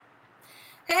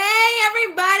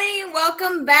everybody.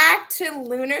 Welcome back to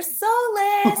Lunar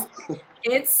Solace.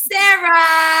 It's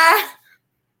Sarah.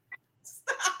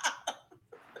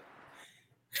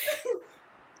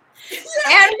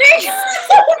 And Rico.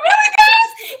 Really, guys?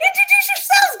 Introduce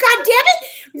yourselves, goddammit.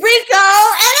 Rico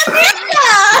and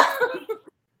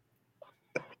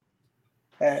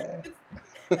Amanda.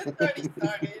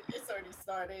 It's already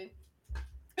started.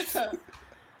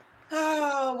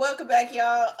 Oh, welcome back,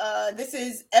 y'all. This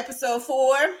is episode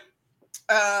 4.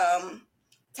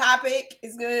 Topic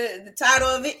is good. The title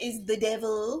of it is The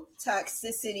Devil,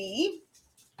 Toxicity.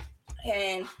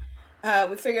 And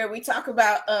we figured we talk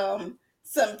about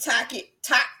some topics,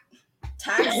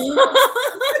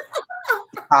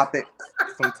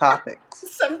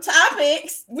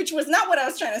 which was not what I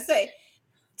was trying to say.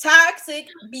 Toxic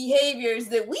behaviors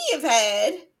that we have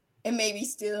had and maybe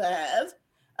still have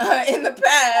in the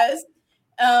past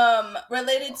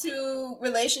related to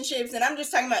relationships. And I'm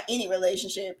just talking about any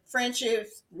relationship,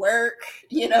 friendships, work,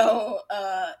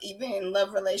 even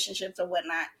love relationships or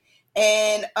whatnot.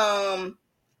 And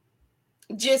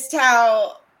just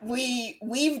how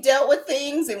we've dealt with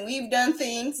things and we've done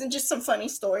things and just some funny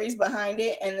stories behind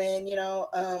it. And then,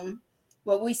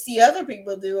 what we see other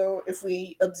people do, or if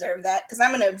we observe that, because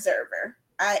I'm an observer.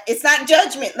 It's not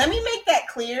judgment. Let me make that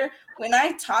clear. When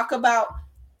I talk about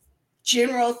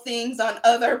general things on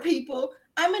other people,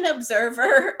 I'm an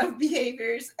observer of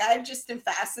behaviors. I just am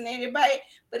fascinated by it,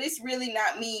 but it's really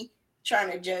not me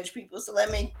trying to judge people. So let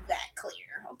me make that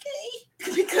clear,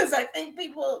 okay? Because I think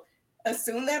people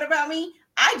assume that about me.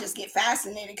 I just get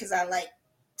fascinated because I like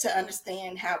to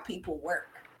understand how people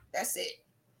work. That's it.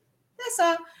 That's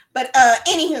all. But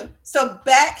anywho, so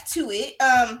back to it.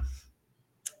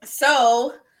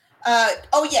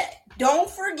 Don't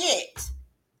forget,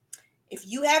 if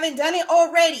you haven't done it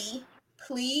already,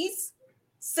 please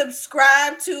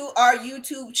subscribe to our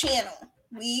YouTube channel.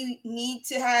 We need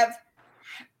to have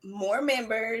more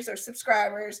members or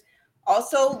subscribers.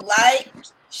 Also,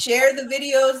 share the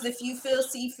videos if you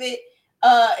see fit.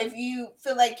 If you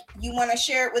feel like you want to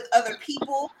share it with other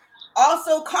people.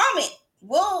 Also, comment.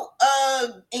 We'll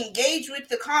engage with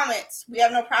the comments. We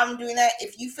have no problem doing that.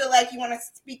 If you feel like you want to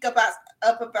speak up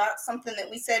about something that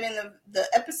we said in the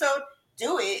episode,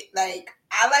 do it. Like,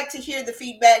 I like to hear the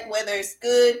feedback, whether it's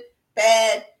good,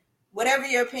 bad, whatever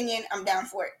your opinion, I'm down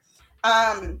for it.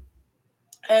 And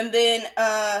then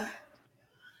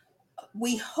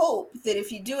we hope that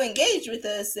if you do engage with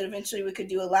us, that eventually we could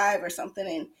do a live or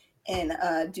something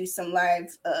and do some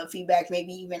live feedback,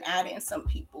 maybe even add in some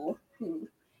people who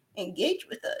engage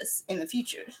with us in the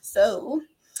future. So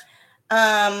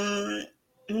now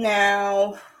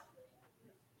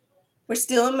we're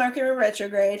still in Mercury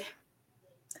retrograde.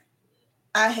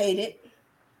 I hate it.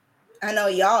 I know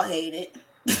y'all hate it.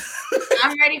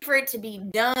 I'm ready for it to be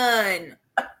done.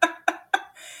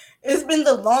 It's been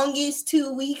the longest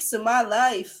 2 weeks of my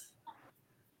life.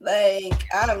 Like,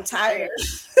 I'm tired.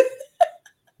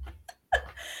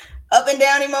 Up and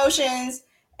down emotions.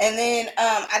 And then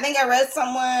I think I read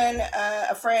someone,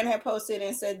 a friend had posted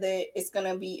and said that it's going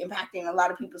to be impacting a lot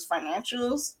of people's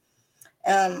financials.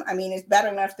 It's bad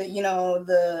enough that,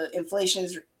 the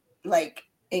inflation's like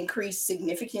increased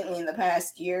significantly in the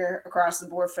past year across the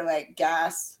board for like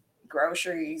gas,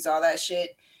 groceries, all that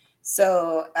shit.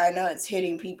 So I know it's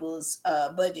hitting people's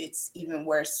budgets even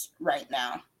worse right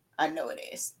now. I know it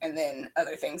is. And then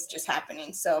other things just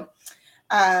happening. So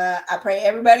I pray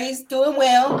everybody's doing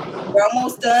well. We're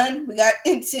almost done. We got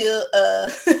until I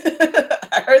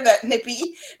heard that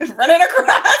Nippy running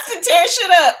across and tear shit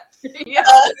up. Yeah.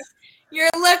 Your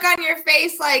look on your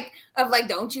face of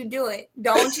don't you do it.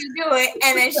 Don't you do it.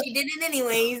 And then she did it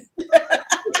anyways.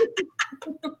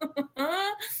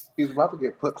 He's about to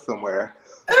get put somewhere.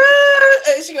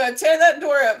 And she's gonna tear that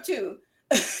door up too.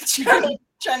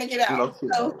 trying to get out.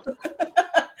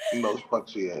 No, fuck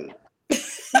she ain't.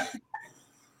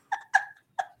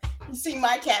 You see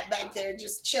my cat back there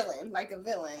just chilling like a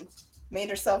villain. Made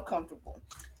herself comfortable.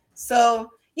 So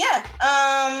yeah,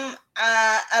 I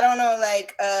don't know.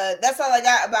 That's all I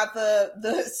got about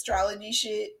the astrology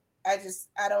shit. I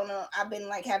don't know. I've been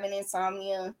having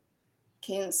insomnia,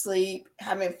 can't sleep,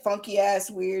 having funky ass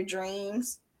weird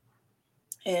dreams,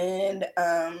 and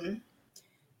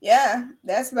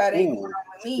that's about it going on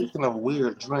with me. Speaking of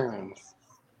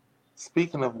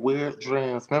weird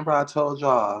dreams, remember I told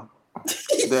y'all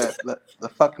that the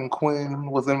fucking queen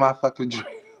was in my fucking dream.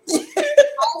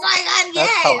 Oh my god, yes.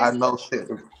 That's how I know shit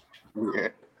is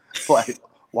weird. Like,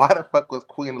 why the fuck was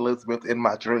Queen Elizabeth in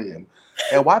my dream?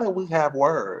 And why did we have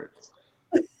words?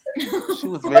 She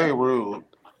was very rude.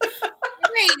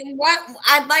 Wait, what?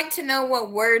 I'd like to know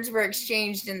what words were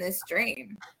exchanged in this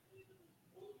dream.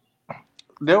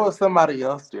 There was somebody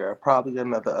else there, probably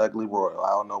another ugly royal. I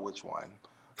don't know which one,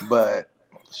 but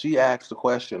she asked a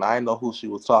question. I didn't know who she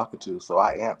was talking to, so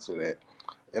I answered it.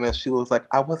 And then she was like,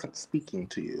 "I wasn't speaking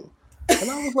to you,"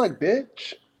 and I was like,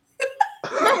 "Bitch."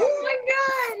 Oh my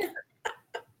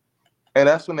god. And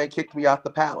that's when they kicked me out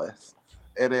the palace.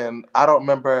 And then I don't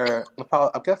remember. If I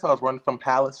guess I was running from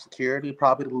palace security,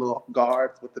 probably the little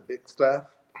guards with the big stuff.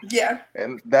 Yeah.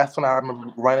 And that's when I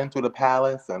remember running through the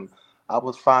palace, and I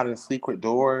was finding secret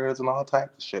doors and all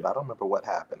types of shit. I don't remember what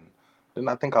happened. Then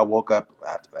I think I woke up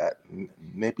after that. And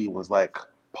Nippy was like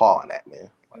pawing at me.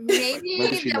 Maybe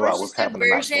Maybe she that knew I was was just having a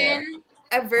nightmare.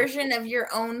 a version of your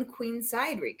own queen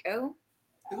side, Rico.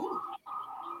 Ooh.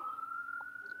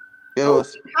 It Oh,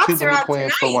 was too Cops are many out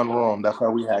queens for tonight. one room. That's why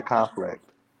we had conflict.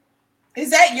 is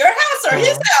that your house or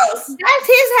his Mhm. house? That's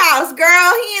his house,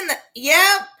 girl. He in the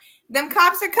yep. Them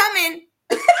cops are coming.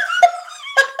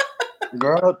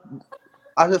 Girl,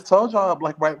 I just told y'all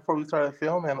like right before we started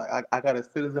filming, like I got a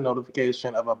citizen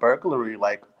notification of a burglary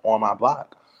like on my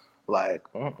block. Like,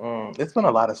 it's been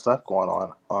a lot of stuff going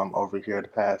on over here the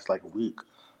past like week.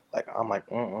 Like I'm like,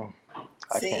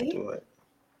 I can't See? do it.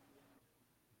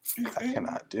 I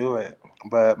cannot do it.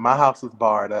 But my house is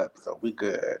barred up, so we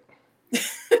good.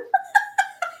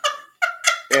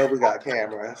 And we got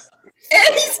cameras. And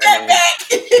So he I stepped mean, back.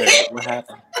 shit, what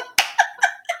happened?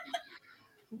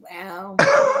 Wow.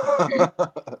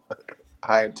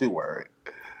 I ain't too worried.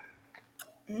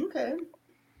 Okay.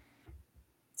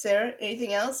 Sarah,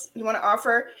 anything else you want to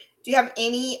offer? Do you have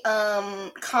any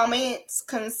comments,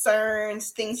 concerns,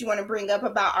 things you want to bring up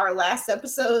about our last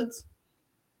episodes?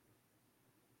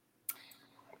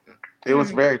 It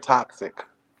was very toxic.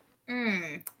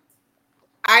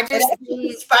 I It just actually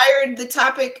inspired the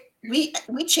topic. We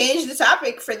changed the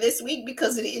topic for this week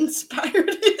because it inspired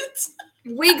it.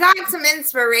 we got some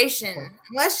inspiration.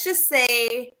 Let's just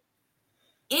say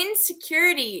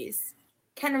insecurities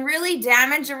can really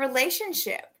damage a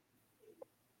relationship.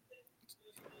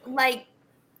 Like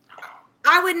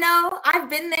I would know, I've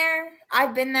been there.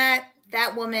 I've been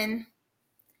that woman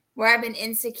where I've been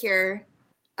insecure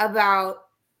about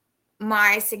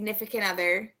my significant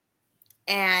other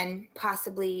and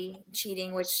possibly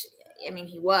cheating, which I mean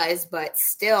he was, but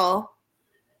still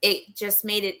it just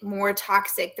made it more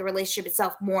toxic, the relationship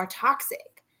itself more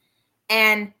toxic.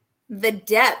 And the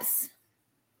depths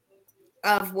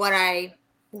of what I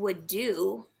would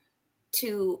do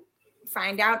to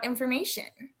find out information.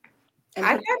 And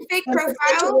I've had fake protect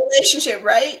profiles. your relationship,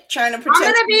 right? Trying to protect.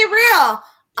 I'm gonna be real.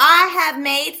 I have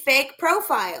made fake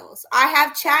profiles. I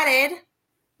have chatted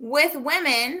with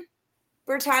women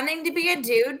pretending to be a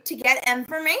dude to get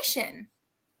information.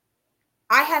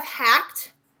 I have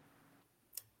hacked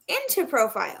into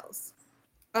profiles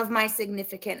of my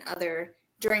significant other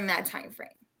during that time frame.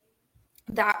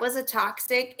 That was a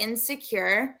toxic,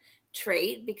 insecure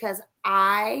trait because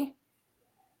I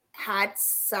had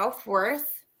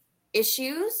self-worth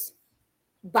issues,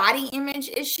 body image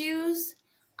issues.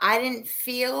 I didn't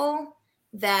feel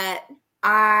that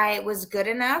I was good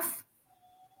enough,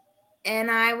 and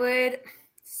I would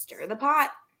stir the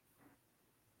pot,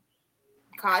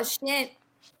 cause shit.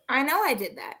 I know I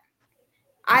did that.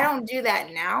 I don't do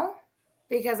that now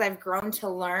because I've grown to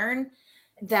learn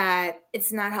that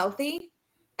it's not healthy.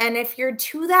 And if you're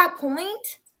to that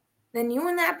point, then you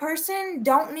and that person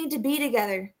don't need to be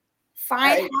together.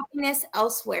 Find happiness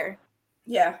elsewhere.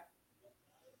 Yeah.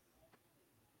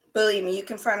 Believe me, you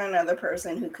can find another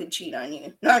person who could cheat on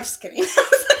you. No, I'm just kidding. Who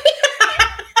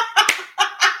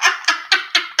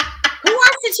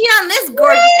wants to cheat on this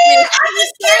gorgeous? I'm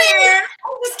just kidding.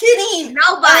 I'm just kidding.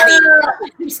 Nobody.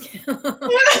 I'm just kidding.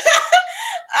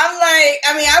 I'm like,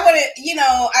 I mean, I wouldn't,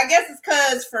 I guess it's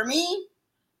because for me,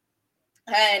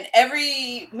 and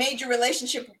every major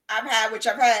relationship I've had, which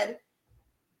I've had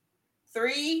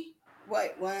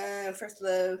one, first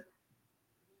love,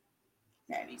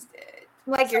 Maddie's dead.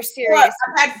 Like you're serious.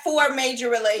 I've had 4 major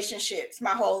relationships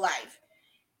my whole life,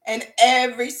 and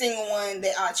every single one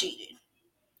they all cheated.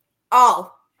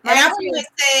 Oh, and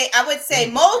I would say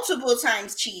multiple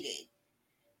times cheated,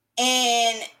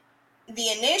 and the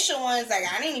initial ones, like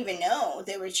I didn't even know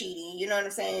they were cheating. You know what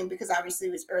I'm saying? Because obviously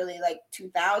it was early like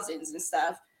 2000s and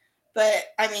stuff.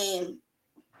 But I mean,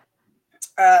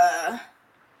 I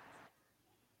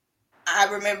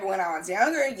remember when I was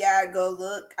younger, yeah, I'd go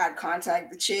look, I'd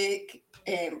contact the chick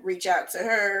and reach out to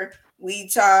her. We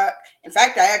talk. In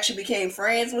fact, I actually became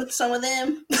friends with some of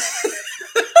them.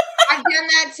 I've done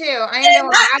that too. I know.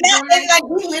 Like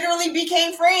we literally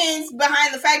became friends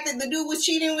behind the fact that the dude was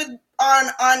cheating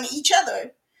on each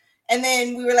other. And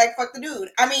then we were like, fuck the dude.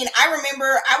 I mean, I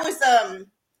remember I was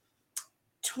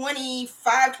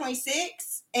 25,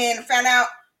 26. and found out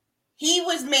he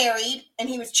was married and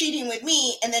he was cheating with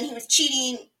me, and then he was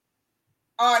cheating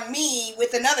on me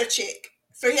with another chick.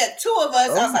 So he had two of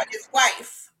us outside his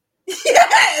wife.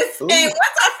 Yes. Ooh. And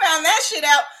once I found that shit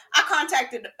out, I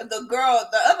contacted the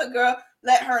other girl,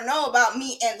 let her know about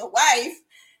me and the wife,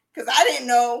 because I didn't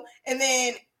know. And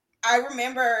then I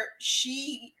remember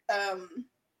she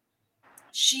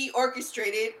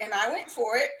orchestrated and I went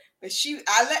for it, but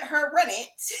I let her run it.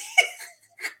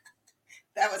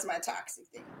 That was my toxic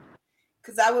thing.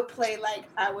 Because I would play like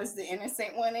I was the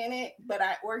innocent one in it, but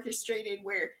I orchestrated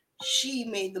where she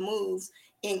made the moves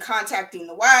in contacting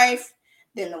the wife.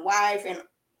 Then the wife and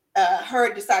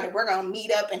her decided we're gonna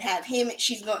meet up and have him.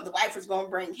 The wife was gonna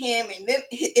bring him and then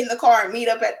in the car and meet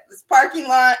up at this parking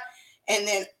lot. And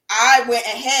then I went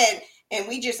ahead and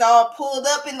we just all pulled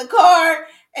up in the car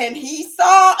and he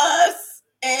saw us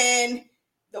and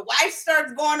the wife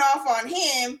starts going off on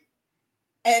him.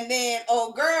 And then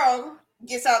old girl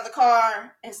gets out of the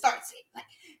car and starts like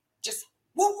just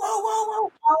whoa, whoa, whoa,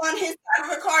 whoa, all on his side of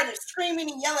the car, just screaming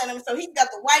and yelling at him. So he's got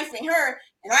the wife and her,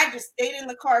 and I just stayed in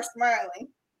the car smiling.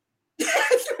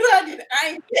 That's what I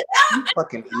did. You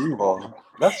fucking evil.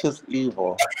 That's just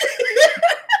evil.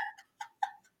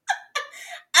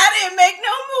 I didn't make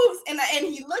no moves, and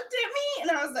he looked at me,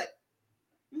 and I was like,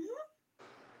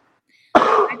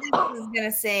 I just was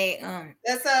gonna say,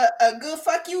 that's a good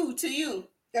fuck you to you.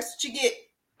 That's what you get.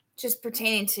 Just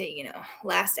pertaining to,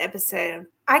 last episode,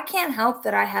 I can't help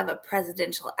that I have a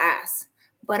presidential ass,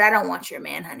 but I don't want your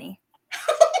man, honey.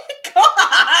 Oh my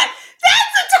God.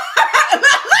 That's a time.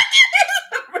 Look at this.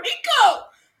 Rico.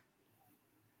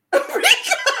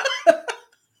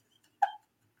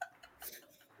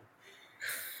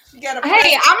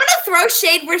 Hey, I'm going to throw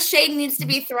shade where shade needs to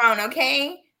be thrown,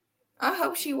 okay? I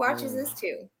hope she watches this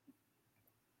too.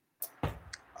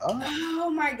 Oh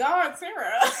my God,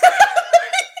 Sarah.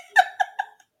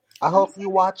 I hope you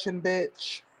watching,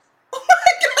 bitch. Oh my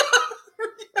God.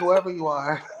 Whoever you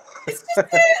are. It's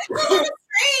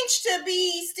strange to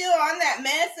be still on that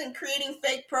mess and creating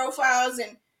fake profiles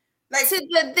and like so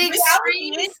the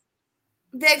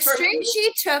extreme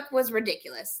she took was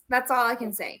ridiculous. That's all I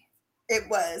can say. It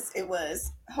was.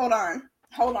 Hold on,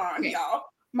 okay. Y'all.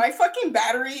 My fucking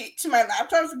battery to my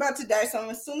laptop is about to die, so I'm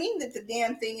assuming that the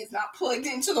damn thing is not plugged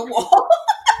into the wall.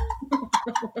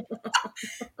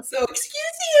 So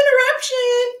excuse the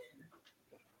interruption.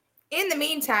 In the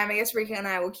meantime, I guess Rico and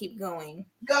I will keep going.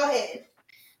 Go ahead.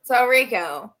 So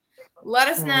Rico, let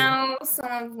us know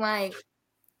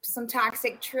some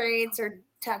toxic traits or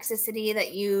toxicity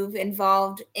that you've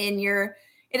involved in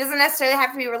it doesn't necessarily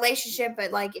have to be a relationship,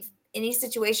 but like if any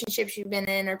situationships you've been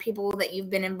in or people that you've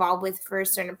been involved with for a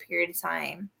certain period of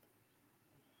time.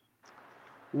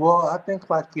 Well, I think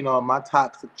my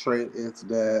toxic trait is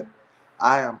that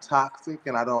I am toxic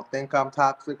and I don't think I'm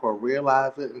toxic or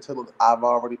realize it until I've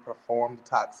already performed the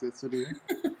toxicity.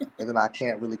 And then I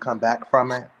can't really come back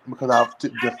from it because I've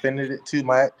defended it too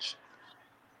much.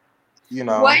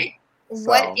 What is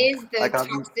the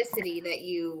toxicity that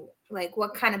you like?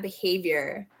 What kind of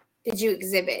behavior did you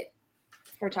exhibit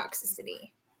for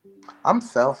toxicity? I'm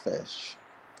selfish.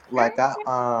 Like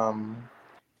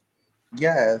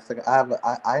yes, like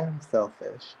I am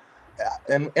selfish.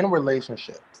 In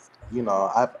relationships,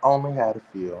 I've only had a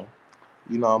few,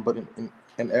 but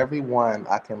in every one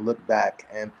I can look back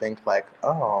and think like,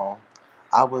 oh,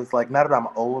 I was like, now that I'm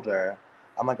older,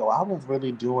 I'm like, oh, I was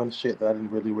really doing shit that I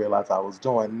didn't really realize I was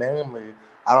doing. Namely,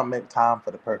 I don't make time for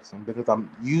the person because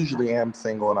I'm usually am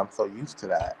single and I'm so used to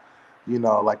that.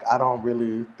 Like I don't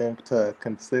really think to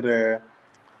consider,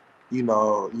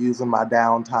 using my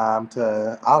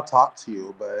downtime I'll talk to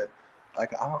you, but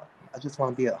like I just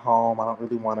want to be at home. I don't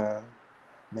really want to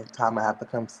make time to have to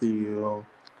come see you.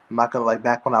 I'm not gonna like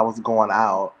back when I was going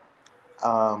out,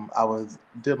 I was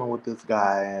dealing with this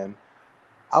guy and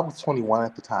I was 21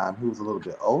 at the time. He was a little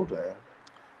bit older,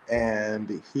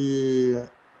 and he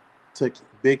took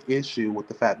big issue with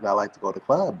the fact that I like to go to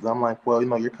clubs. I'm like, well,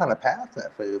 you're kind of past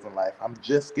that phase in life. I'm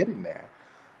just getting there.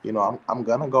 I'm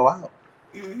gonna go out,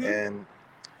 and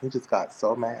he just got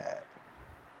so mad.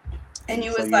 And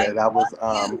you so was yeah, like, that was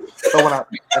so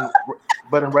when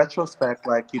but in retrospect,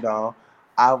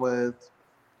 I was.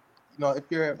 If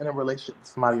you're in a relationship with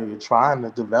somebody or you're trying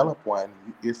to develop one,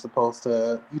 you're supposed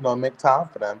to, make time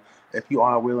for them. If you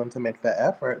aren't willing to make that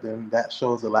effort, then that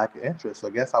shows a lack of interest. So I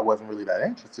guess I wasn't really that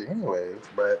interested anyways.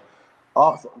 But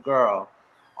also,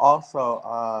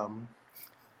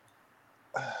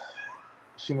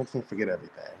 she makes me forget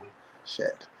everything.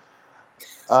 Shit.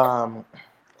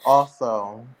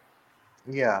 Also,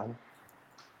 yeah,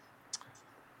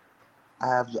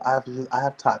 I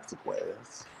have toxic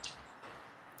ways.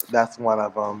 That's one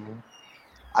of them.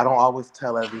 I don't always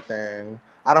tell everything.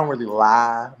 I don't really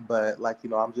lie, but like,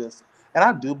 I'm just, and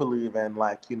I do believe in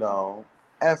like,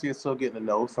 as you're still getting to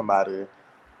know somebody,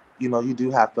 you do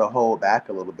have to hold back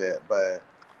a little bit. But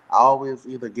I always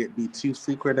either be too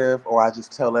secretive or I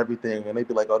just tell everything and they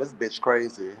be like, oh, this bitch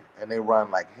crazy. And they run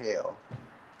like hell.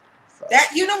 So.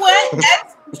 That, you know what?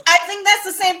 I think that's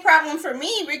the same problem for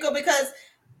me, Rico, because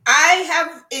I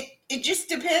have it just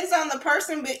depends on the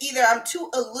person, but either I'm too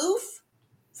aloof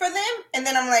for them, and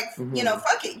then I'm like,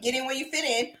 fuck it, get in where you fit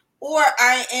in, or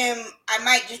I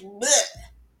might just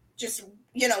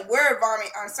word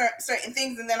vomit on certain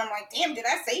things, and then I'm like, damn, did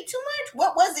I say too much?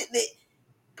 What was it that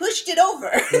pushed it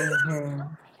over?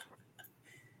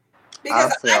 Because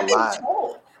I'll say a I've been lot.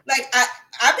 told, like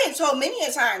I've been told many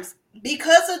a times,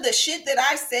 because of the shit that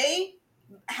I say,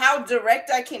 how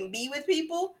direct I can be with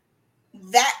people,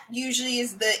 that usually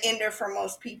is the ender for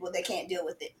most people. They can't deal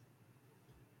with it.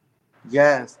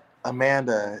 Yes,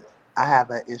 Amanda, I have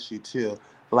that issue too.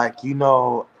 Like,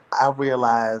 I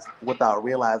realize without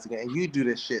realizing it, and you do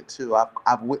this shit too.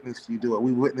 I've witnessed you do it.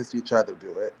 We witnessed each other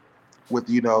do it with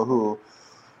who.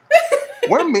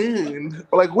 We're mean.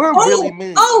 Like, we're really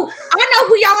mean. Oh, I know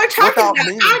who y'all are talking Without about.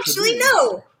 meaning I to actually be.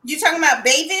 know. You talking about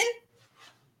bathing?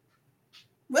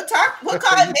 We'll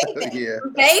call it bathing. Yeah.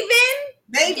 Bathing?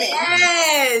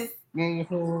 Yes.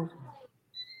 Mm-hmm.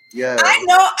 Yeah. I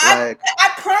know. Like, I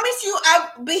promise you.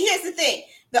 But here's the thing: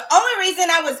 the only reason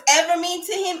I was ever mean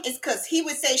to him is because he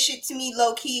would say shit to me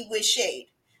low key with shade.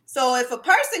 So if a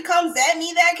person comes at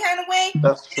me that kind of way,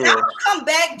 that's then I'm true. gonna come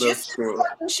back That's just true.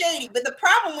 fucking shady. But the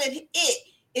problem with it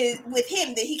is with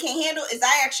him that he can't handle is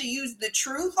I actually used the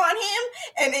truth on him,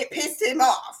 and it pissed him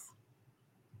off.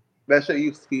 That shit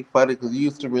used to be funny because you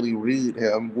used to really read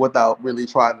him without really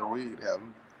trying to read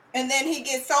him. And then he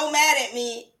gets so mad at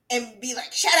me and be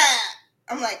like, "Shut up!"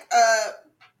 I'm like, who are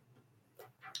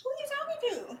you talking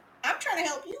to? I'm trying to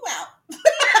help you out."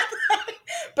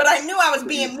 But I knew I was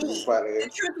being mean. The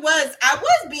truth was, I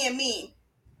was being mean.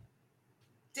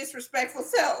 Disrespectful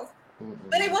self.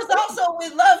 But it was also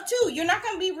with love too. You're not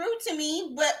going to be rude to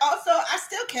me, but also I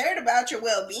still cared about your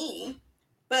well-being.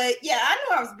 But yeah, I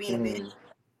knew I was being a bitch.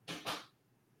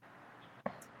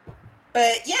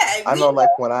 But yeah, I know,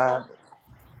 like when I.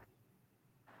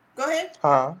 Go ahead.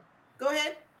 Huh? Go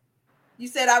ahead. You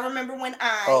said I remember when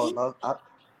Oh no, I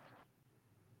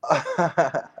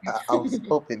was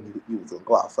hoping you was gonna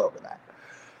gloss over that.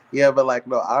 Yeah, but like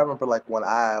no, I remember like when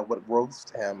I would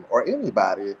roast him or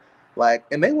anybody, like,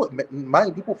 and they would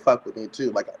mind people fuck with me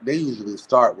too. Like they usually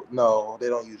start with no, they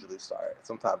don't usually start.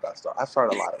 Sometimes I start. I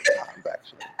start a lot of the times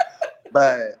actually,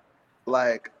 but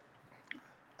like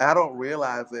I don't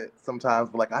realize it sometimes.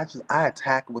 But like I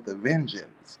attack with a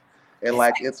vengeance, and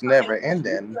like it's never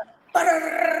ending.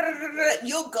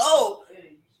 You'll go.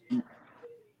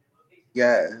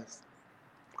 Yes.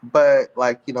 But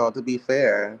like, to be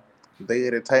fair, they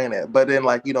entertain it. But then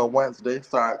like, once they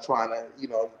start trying to,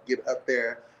 get up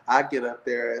there, I get up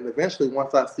there and eventually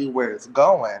once I see where it's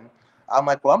going, I'm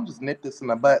like, well, I'm just nip this in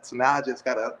the butt. So now I just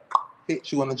gotta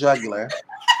hit you in the jugular.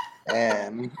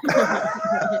 And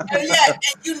Yeah, and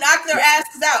you knock their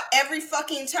asses out every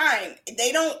fucking time.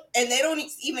 They don't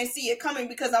even see it coming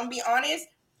because I'm gonna be honest.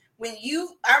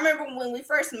 I remember when we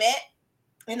first met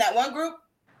in that one group,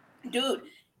 dude,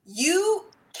 you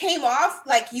came off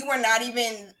like you were not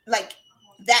even like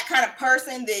that kind of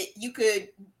person that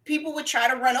people would try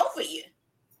to run over you.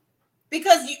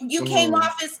 Because you came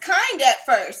off as kind at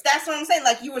first. That's what I'm saying.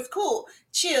 Like you was cool,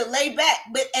 chill, laid back,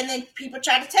 and then people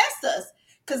try to test us.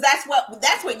 Because that's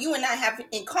what you and I have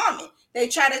in common. They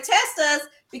try to test us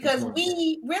because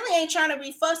we really ain't trying to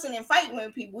be fussing and fighting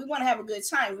with people. We want to have a good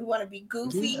time. We want to be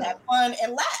goofy, have fun,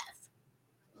 and laugh.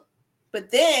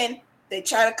 But then they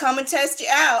try to come and test you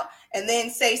out and then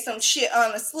say some shit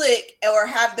on the slick or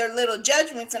have their little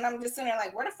judgments. And I'm just sitting there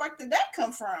like, where the fuck did that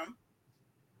come from?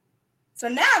 So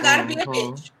now I gotta be a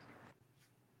bitch.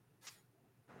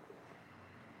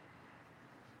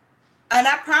 And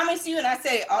I promise you, and I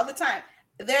say it all the time,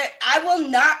 I will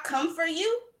not come for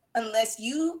you unless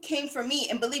you came for me.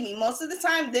 And believe me, most of the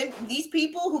time, these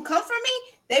people who come for me,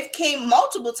 they've came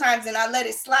multiple times and I let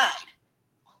it slide.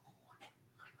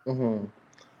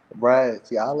 Right.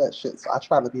 Yeah, I let shit. So I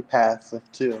try to be passive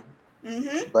too.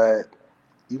 But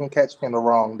you can catch me in the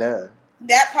wrong day.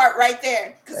 That part right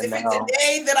there. Because if it's a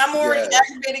day that I'm already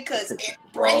aggravated because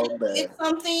Brandon did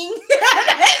something, then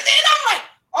I'm like,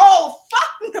 oh,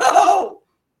 fuck no.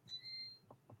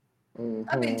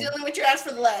 I've been dealing with your ass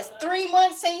for the last 3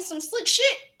 months saying some slick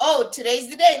shit. Oh,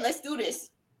 today's the day. Let's do this.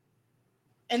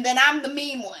 And then I'm the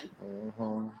mean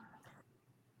one.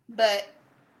 But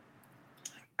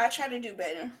I try to do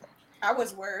better. I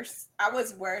was worse. I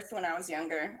was worse when I was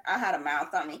younger. I had a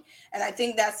mouth on me. And I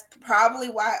think that's probably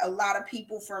why a lot of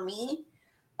people for me,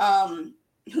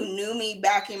 who knew me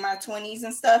back in my 20s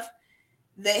and stuff,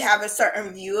 they have a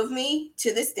certain view of me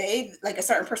to this day, like a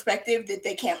certain perspective that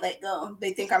they can't let go.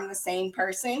 They think I'm the same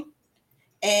person.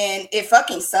 And it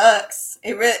fucking sucks.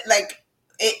 It really, like,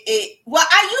 well,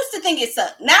 I used to think it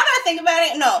sucked. Now that I think about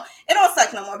it, no, it don't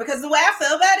suck no more, because the way I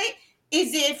feel about it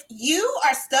is, if you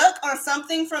are stuck on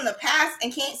something from the past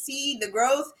and can't see the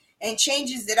growth and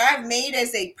changes that I've made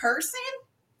as a person,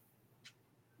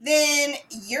 then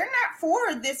you're not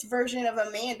for this version of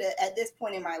Amanda at this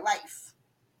point in my life.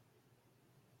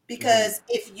 Because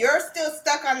if you're still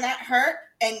stuck on that hurt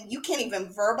and you can't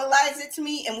even verbalize it to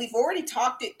me, and we've already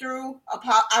talked it through,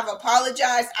 I've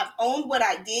apologized, I've owned what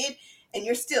I did, and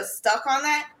you're still stuck on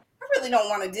that, I really don't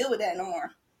want to deal with that no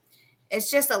more. It's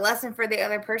just a lesson for the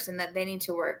other person that they need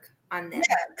to work on them.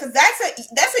 Yeah, because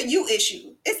that's a you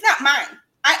issue. It's not mine.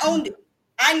 I owned it.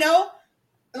 I know,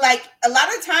 like, a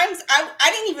lot of times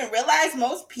I didn't even realize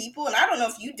most people, and I don't know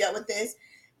if you dealt with this,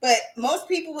 but most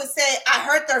people would say I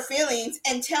hurt their feelings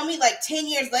and tell me like 10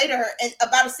 years later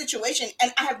about a situation,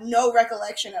 and I have no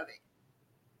recollection of it.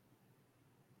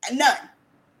 None.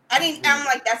 I didn't. I'm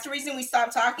like, that's the reason we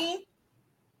stopped talking?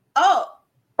 Oh.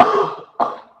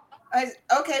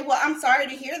 Okay, well, I'm sorry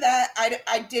to hear that.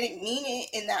 I didn't mean it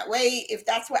in that way. If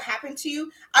that's what happened to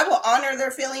you, I will honor their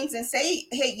feelings and say,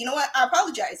 hey, you know what? I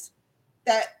apologize.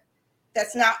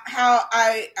 That's not how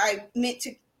I meant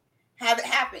to have it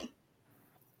happen.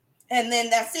 And then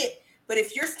that's it. But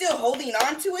if you're still holding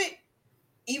on to it,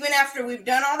 even after we've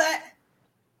done all that,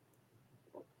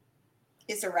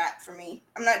 it's a wrap for me.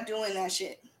 I'm not doing that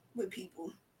shit with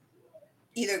people.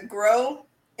 Either grow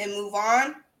and move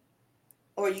on,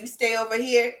 or you stay over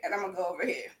here and I'm going to go over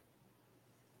here.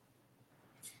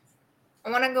 I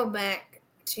want to go back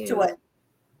to what?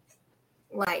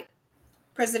 Like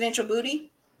presidential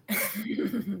booty?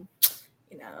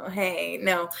 Hey,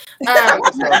 no. So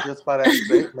just by that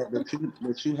statement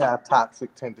that you have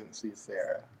toxic tendencies,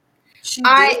 Sarah.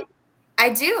 I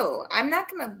do. I'm not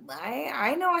gonna lie.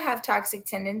 I know I have toxic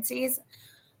tendencies.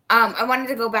 I wanted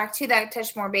to go back to that,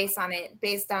 touch more base on it,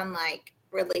 based on like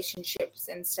relationships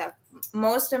and stuff.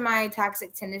 Most of my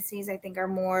toxic tendencies, I think, are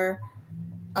more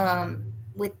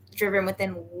driven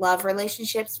within love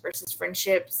relationships versus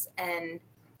friendships and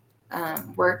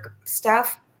work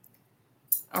stuff.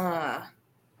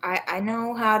 I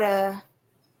know how to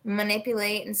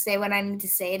manipulate and say what I need to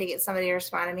say to get somebody to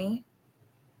respond to me.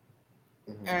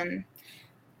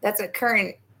 That's a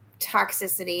current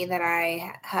toxicity that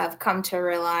I have come to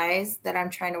realize that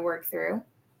I'm trying to work through.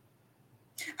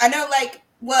 I know, like,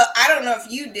 well, I don't know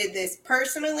if you did this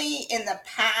personally. In the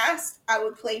past, I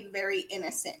would play very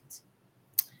innocent.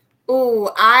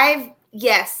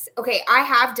 Yes. Okay, I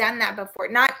have done that before.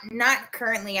 Not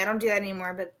currently. I don't do that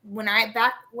anymore. But when I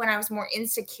was more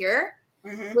insecure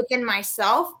within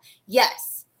myself,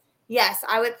 yes,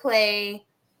 I would play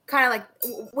kind of like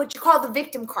what you call the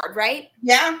victim card, right?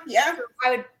 Yeah. So I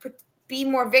would be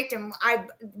more victim.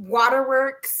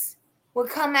 Waterworks would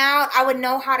come out. I would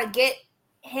know how to get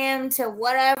him to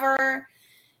whatever,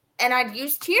 and I'd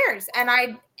use tears, and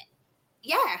I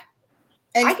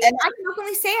can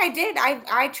openly say I did.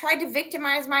 I tried to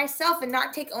victimize myself and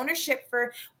not take ownership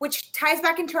for, which ties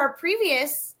back into our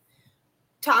previous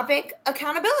topic,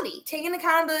 accountability, taking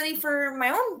accountability for my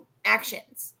own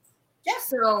actions. Yeah.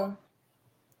 So,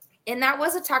 and that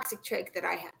was a toxic trait that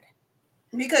I had.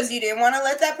 Because you didn't want to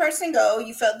let that person go.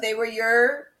 You felt they were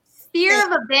your fear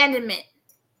of abandonment.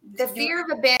 The fear of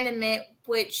abandonment,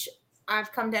 which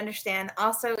I've come to understand,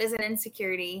 also is an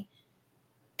insecurity.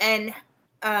 And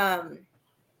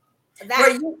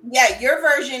your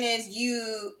version is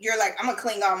you're like, I'm gonna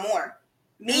cling on more.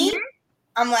 Me,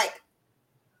 I'm like,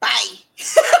 bye.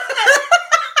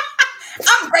 I'm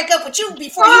gonna break up with you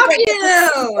before you break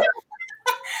up with me.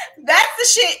 That's the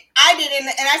shit I did,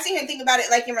 and I sit here and think about it,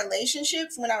 like, in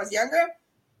relationships when I was younger.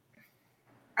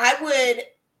 I would,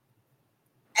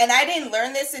 and I didn't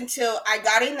learn this until I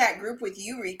got in that group with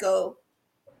you, Rico.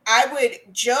 I would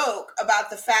joke about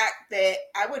the fact that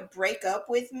I would break up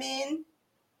with men.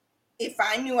 If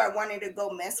I knew I wanted to go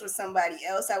mess with somebody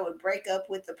else, I would break up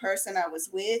with the person I was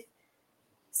with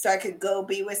so I could go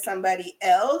be with somebody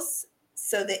else.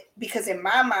 So that, because in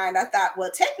my mind, I thought,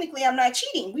 well, technically I'm not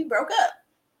cheating. We broke up.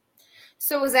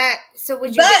 Would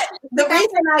you? But the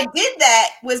reason I did that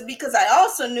was because I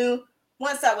also knew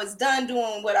once I was done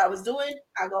doing what I was doing,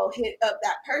 I go hit up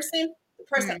that person. The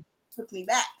person took me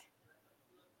back.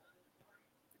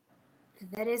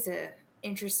 That is a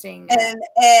interesting. And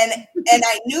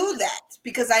I knew that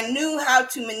because I knew how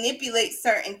to manipulate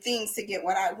certain things to get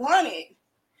what I wanted.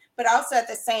 But also at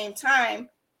the same time,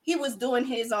 he was doing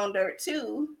his own dirt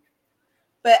too.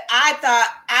 But I thought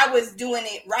I was doing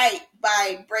it right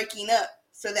by breaking up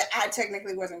so that I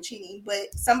technically wasn't cheating.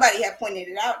 But somebody had pointed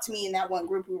it out to me in that one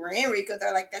group we were in, Rico.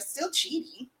 They're like, that's still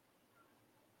cheating.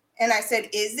 And I said,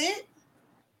 is it?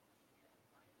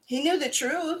 He knew the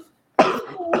truth.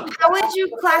 How would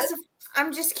you classify?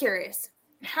 I'm just curious.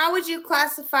 How would you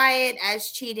classify it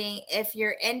as cheating if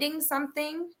you're ending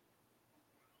something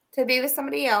to be with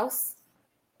somebody else?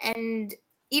 And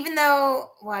even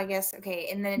though, well, I guess, okay.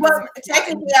 And then,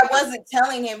 technically, I wasn't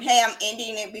telling him, hey, I'm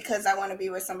ending it because I want to be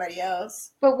with somebody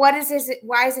else. But why is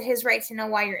it his right to know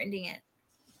why you're ending it?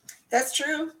 That's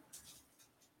true.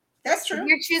 That's true.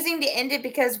 You're choosing to end it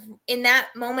because in that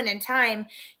moment in time,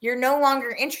 you're no longer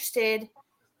interested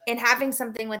in having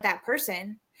something with that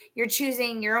person. You're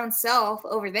choosing your own self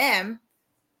over them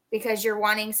because you're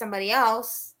wanting somebody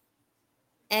else.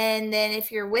 And then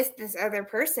if you're with this other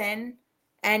person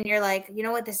and you're like, you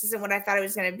know what, this isn't what I thought it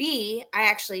was going to be. I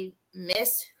actually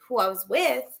miss who I was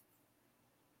with.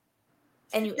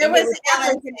 And you go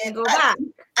back.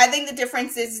 I think the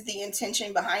difference is the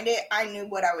intention behind it. I knew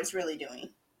what I was really doing.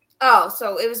 Oh,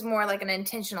 so it was more like an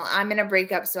intentional, I'm going to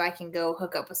break up so I can go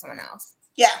hook up with someone else.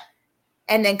 Yeah.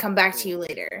 And then come back to you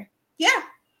later. Yeah.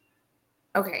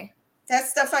 Okay.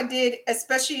 That's stuff I did,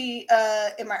 especially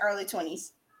in my early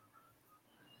 20s.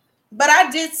 But I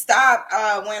did stop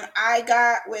when I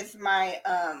got with my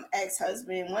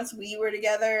ex-husband. Once we were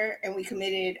together and we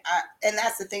committed, and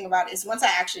that's the thing about it, is once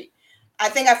I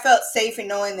think I felt safe in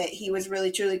knowing that he was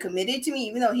really, truly committed to me,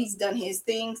 even though he's done his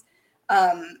things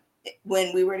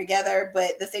when we were together.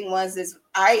 But the thing is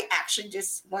I actually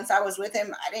just, once I was with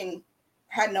him, it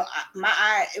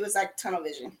was like tunnel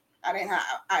vision. I didn't have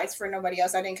eyes for nobody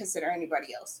else. I didn't consider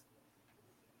anybody else.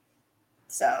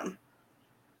 So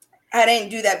I didn't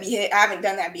do that behavior. I haven't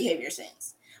done that behavior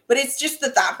since. But it's just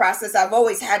the thought process. I've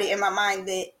always had it in my mind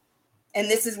that, and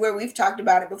this is where we've talked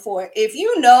about it before, if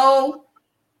you know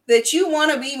that you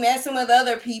want to be messing with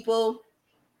other people,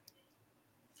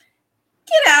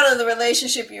 get out of the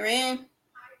relationship you're in.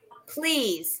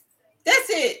 Please. That's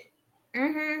it.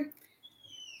 Mm-hmm.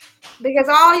 Because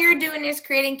all you're doing is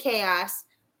creating chaos.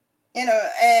 In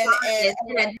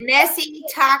a messy,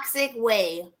 toxic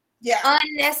way. Yeah.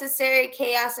 Unnecessary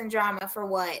chaos and drama for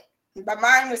what? But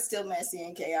mine was still messy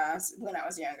and chaos when I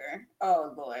was younger.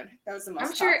 Oh Lord, that was the most.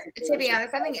 I'm sure. To be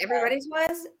honest, I think everybody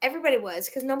was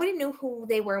because nobody knew who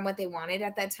they were and what they wanted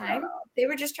at that time. They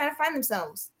were just trying to find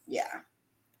themselves. Yeah.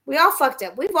 We all fucked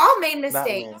up. We've all made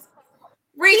mistakes.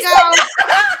 Rico.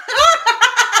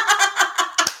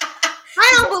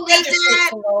 I don't believe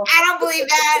that. I don't believe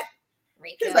that.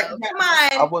 Rico, come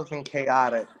on. I wasn't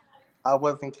chaotic. I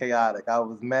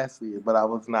was messy, but I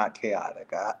was not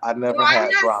chaotic. I never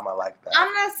had drama like that.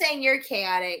 I'm not saying you're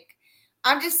chaotic.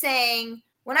 I'm just saying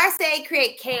when I say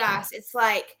create chaos, it's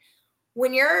like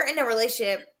when you're in a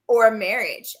relationship or a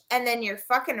marriage and then you're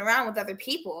fucking around with other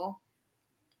people.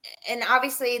 And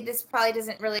obviously this probably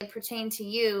doesn't really pertain to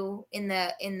you in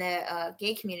the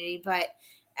gay community, but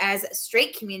as a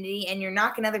straight community and you're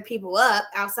knocking other people up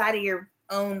outside of your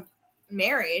own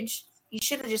marriage, you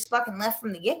should have just fucking left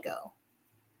from the get-go.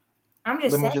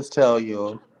 Let me just tell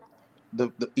you,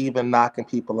 the even knocking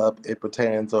people up, it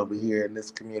pertains over here in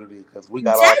this community because we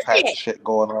got all types of shit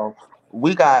going on.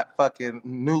 We got fucking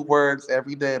new words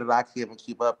every day that I can't even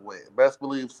keep up with. Best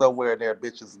believe somewhere in there,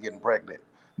 bitches getting pregnant.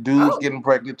 Dudes getting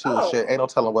pregnant too. Shit, ain't no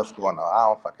telling what's going on. I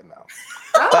don't fucking know.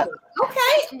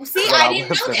 Okay. See, I didn't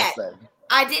know that.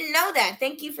 I didn't know that.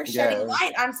 Thank you for shedding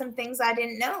light on some things I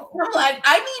didn't know. I'm like,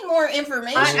 I need more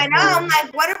information. I know. I'm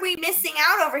like, what are we missing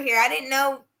out over here? I didn't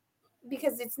know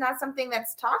because it's not something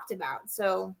that's talked about.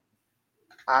 So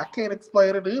I can't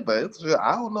explain it either. It's just,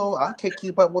 I don't know. I can't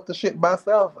keep up with the shit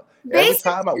myself. Every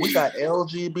time we got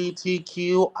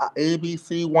LGBTQ,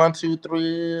 ABC 1, 2,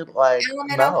 3. Like,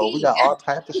 no, we got all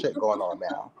types of shit going on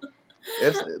now.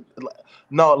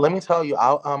 No, let me tell you.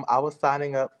 I was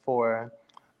signing up for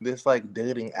this like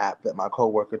dating app that my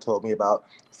coworker told me about,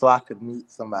 so I could meet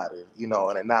somebody,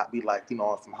 and it not be like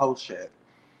on some hoe shit.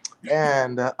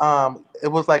 And it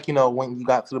was like when you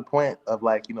got to the point of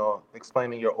like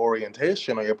explaining your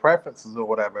orientation or your preferences or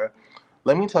whatever.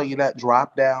 Let me tell you that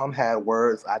drop down had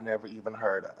words I never even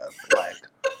heard of, like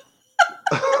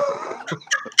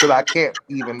that I can't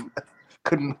even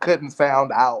couldn't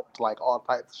sound out, like all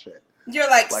types of shit. You're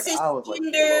like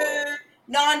cisgender,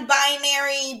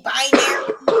 non-binary,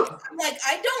 binary. I'm like,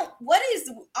 what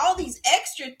is all these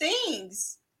extra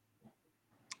things?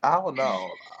 I don't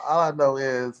know. All I know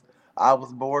is I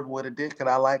was born with a dick and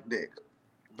I like dick.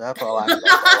 That's all I can.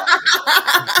 That's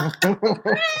all I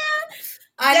can.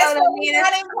 I know that we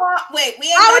got in wait, we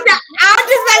ain't I was just about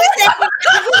to say. That's not what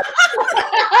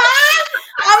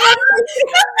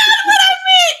I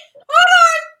meant. Hold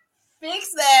on.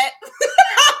 Fix that.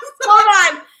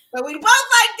 Hold on. But we both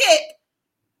like dick.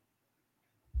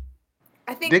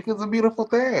 I think dick is a beautiful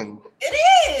thing. It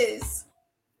is.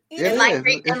 And like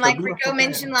Rico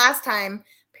mentioned last time,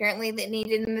 apparently they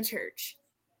need it in the church.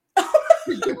 I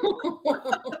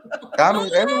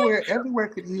mean, everywhere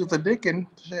could use a dick and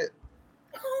shit.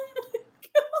 Oh my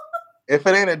God. If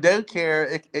it ain't a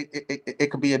daycare,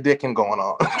 it could be a dicking going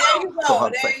on. There you go.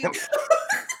 There you go.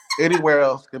 Anywhere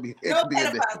else could be No a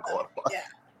dicking going on.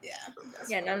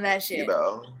 Yeah, none of that shit. You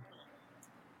know.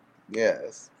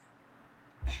 Yes.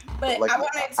 But like, I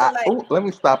wanted to let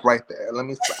me stop right there. Let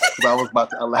me stop because I was about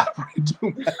to elaborate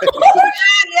too much.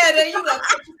 Yeah, there you go.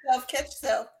 Catch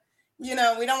yourself. You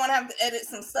know, we don't want to have to edit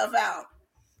some stuff out.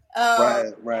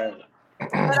 Right. But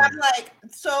I'm like,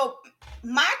 so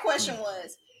my question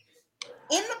was,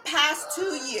 in the past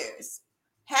 2 years,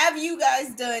 have you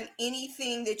guys done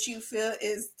anything that you feel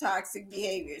is toxic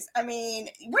behaviors? I mean,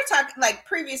 we're talking like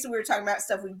previously we were talking about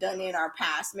stuff we've done in our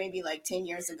past, maybe like 10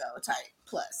 years ago type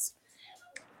plus.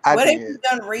 What have you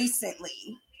done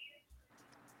recently?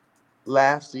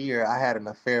 Last year, I had an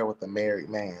affair with a married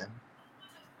man.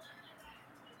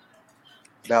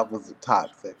 That was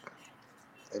toxic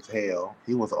as hell.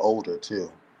 He was older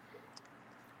too.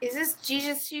 Is this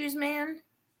Jesus Shoes Man?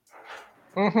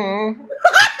 Mm-hmm.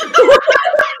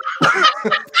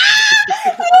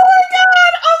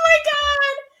 Oh my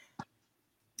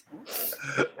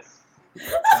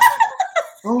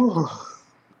God.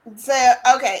 So,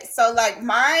 okay. So like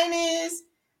mine is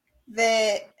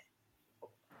that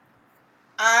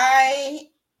I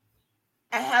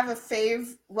have a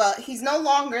fave. Well, he's no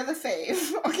longer the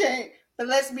fave. Okay. But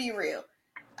let's be real.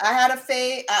 I had a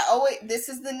fave. This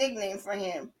is the nickname for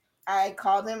him. I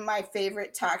called him my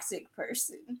favorite toxic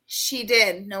person. She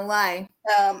did, no lie.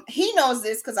 He knows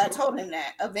this because I told him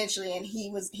that eventually, and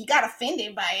he got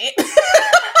offended by it.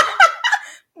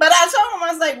 But I told him,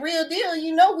 I was like, real deal,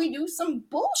 you know, we do some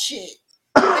bullshit.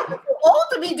 Like, we're too old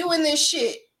to be doing this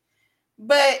shit.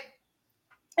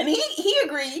 And he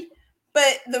agreed.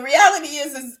 But the reality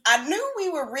is I knew we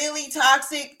were really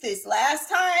toxic this last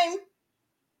time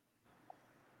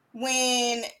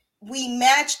when we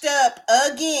matched up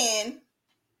again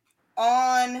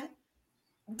on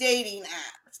dating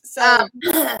apps. So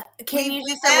can you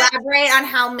just elaborate on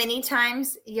how many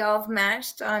times y'all have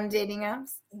matched on dating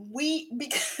apps?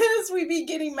 Because we be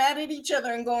getting mad at each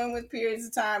other and going with periods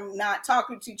of time not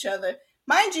talking to each other.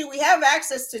 Mind you, we have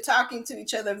access to talking to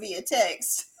each other via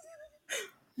text.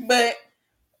 But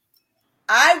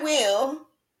I will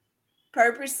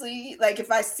purposely, like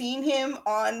if I seen him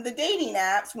on the dating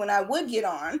apps when I would get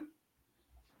on,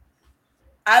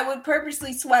 I would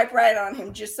purposely swipe right on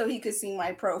him just so he could see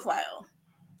my profile.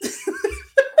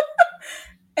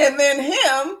 And then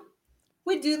him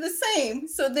would do the same.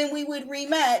 So then we would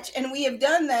rematch. And we have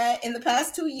done that in the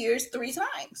past 2 years 3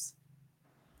 times.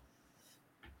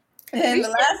 And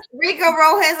Rico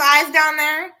roll his eyes down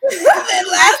there. The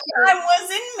last time was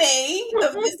in May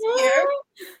of this year.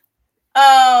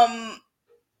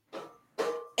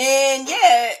 And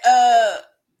yeah,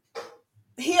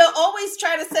 he'll always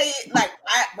try to say it like,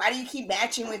 why do you keep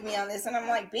matching with me on this? And I'm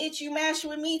like, bitch, you match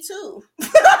with me too.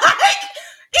 Like,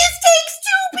 it takes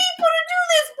 2 people to do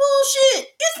this bullshit.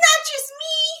 It's not just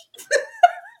me.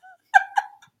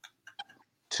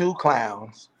 2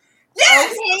 clowns.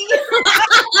 Yes.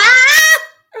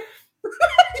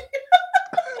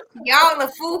 Y'all the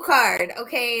fool card.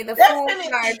 Okay, the fool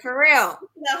card for real.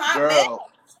 Girl.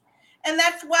 And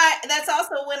that's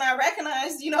also when I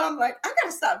recognized, I'm like, I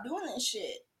gotta stop doing this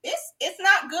shit. It's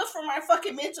not good for my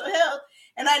fucking mental health.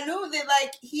 And I knew that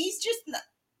like he's just not,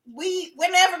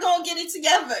 we're never gonna get it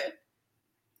together.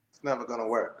 It's never gonna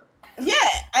work. Yeah,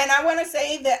 and I want to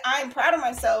say that I'm proud of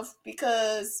myself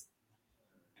because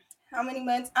how many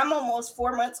months? I'm almost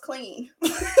 4 months clean.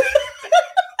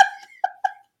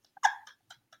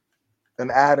 An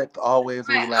addict always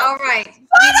relapses. All right.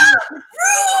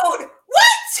 Rude.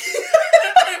 What?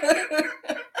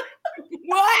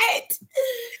 What?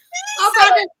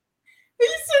 He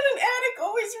said an addict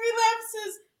always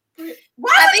relapses.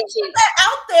 Why would you put that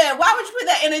out there? Why would you put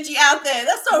that energy out there?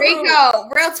 That's so rude. Rico,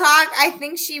 real talk. I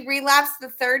think she relapsed the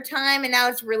 3rd time, and now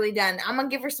it's really done. I'm gonna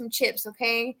give her some chips,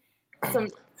 okay? Some.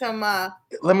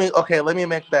 Let me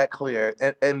make that clear.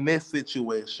 In this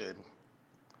situation,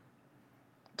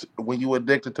 when you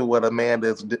addicted to what a man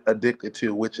is addicted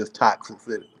to, which is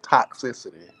toxicity,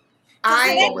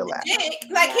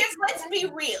 Like, let's be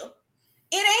real.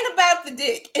 it ain't about the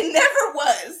dick. It never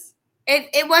was.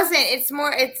 It wasn't. It's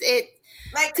more.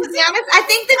 Like, to be honest, I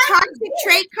think the toxic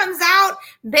trait comes out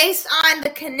based on the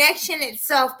connection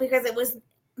itself, because it was,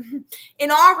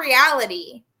 in all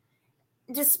reality,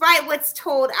 despite what's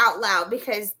told out loud,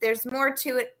 because there's more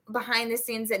to it behind the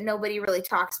scenes that nobody really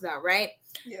talks about, right?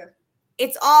 Yeah.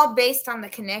 It's all based on the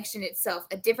connection itself,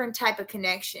 a different type of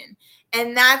connection.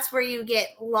 And that's where you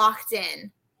get locked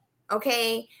in.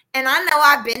 Okay? And I know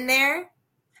I've been there.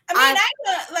 I mean,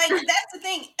 that's the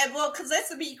thing. Well, because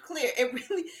let's be clear.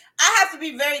 I have to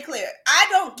be very clear. I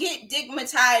don't get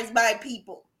stigmatized by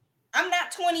people. I'm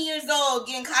not 20 years old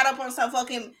getting caught up on some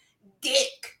fucking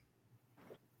dick.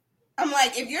 I'm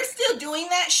like, if you're still doing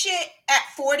that shit at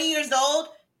 40 years old,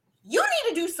 you need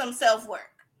to do some self-work.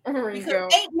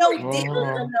 Because ain't no dick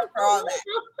enough for all that.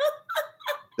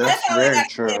 That's very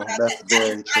true. That's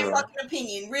very true. My fucking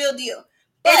opinion. Real deal.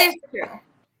 But, it is true.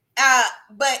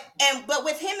 But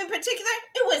with him in particular,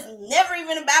 it was never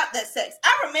even about that sex.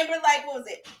 I remember, like, what was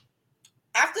it?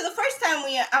 After the first time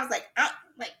I was like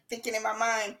thinking in my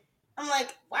mind, I'm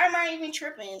like, why am I even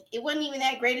tripping? It wasn't even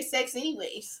that great of sex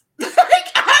anyways. I'm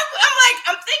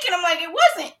thinking, it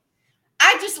wasn't.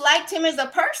 I just liked him as a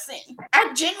person.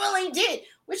 I genuinely did,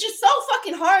 which is so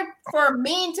fucking hard for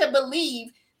men to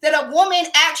believe that a woman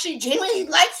actually genuinely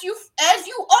likes you as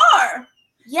you are.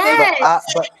 Yes.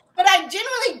 But I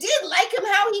genuinely did like him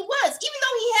how he was, even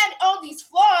though he had all these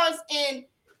flaws and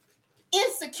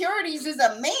insecurities as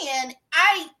a man.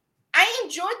 I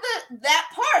enjoyed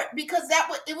that part because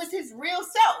it was his real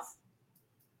self.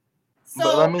 So,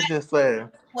 but let me just say,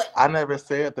 I never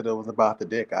said that it was about the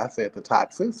dick. I said the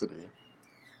toxicity.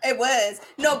 It was.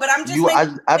 No, but I'm just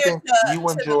I think you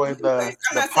enjoyed the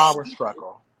power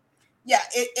struggle. Yeah,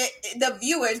 the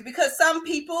viewers, because some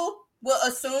people will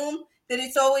assume that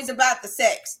it's always about the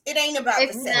sex. It ain't about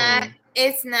the sex.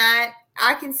 It's not.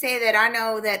 I can say that I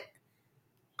know that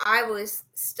I was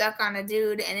stuck on a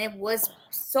dude, and it was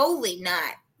solely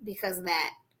not because of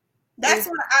that. That's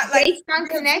what I like. Based on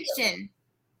connection.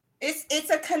 It's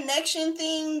a connection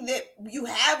thing that you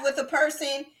have with a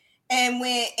person, and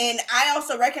I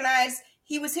also recognize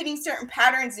he was hitting certain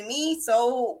patterns in me,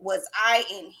 so was I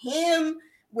in him,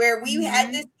 where we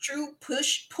had this true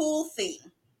push-pull thing.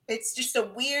 It's just a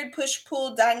weird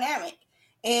push-pull dynamic.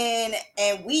 And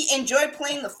we enjoyed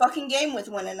playing the fucking game with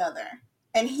one another.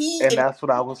 And that's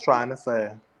what I was trying to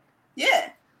say.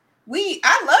 Yeah.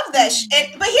 I love that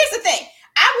shit. But here's the thing.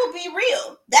 I will be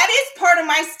real. That is part of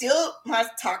my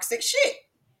toxic shit.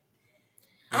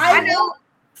 I know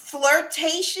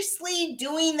flirtatiously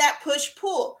doing that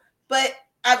push-pull. But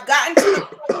I've gotten to the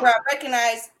point where I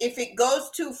recognize if it goes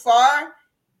too far,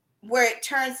 where it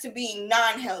turns to being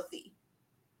non-healthy.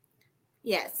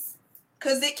 Yes.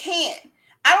 Because it can.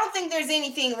 I don't think there's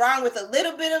anything wrong with a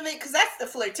little bit of it, because that's the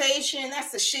flirtation.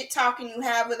 That's the shit talking you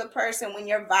have with a person when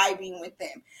you're vibing with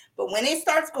them. But when it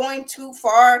starts going too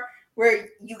far, where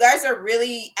you guys are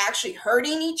really actually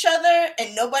hurting each other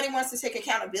and nobody wants to take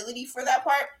accountability for that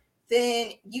part,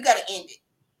 then you got to end it.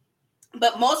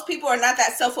 But most people are not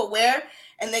that self-aware,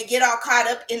 and they get all caught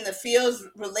up in the feels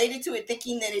related to it,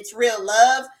 thinking that it's real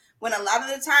love, when a lot of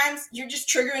the times you're just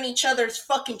triggering each other's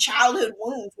fucking childhood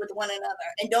wounds with one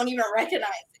another and don't even recognize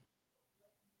it.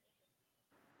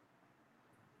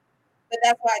 But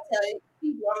that's why I tell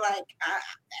people, I'm like,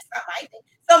 that's not my thing.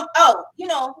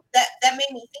 That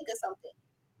made me think of something.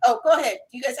 Oh, go ahead.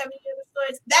 Do you guys have any other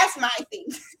stories? That's my thing.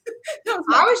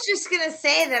 I was just going to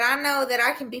say that I know that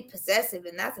I can be possessive,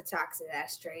 and that's a toxic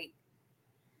ass trait.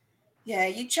 Yeah,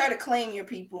 you try to claim your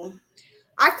people.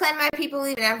 I claim my people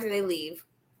even after they leave.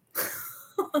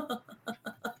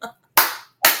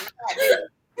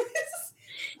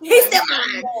 He's still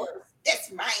mine. That's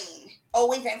mine.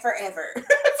 Always and forever.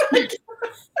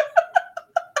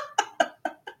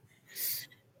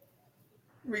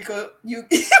 Rico, I'm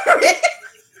trying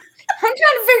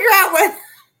to figure out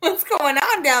what's going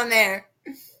on down there.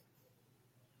 What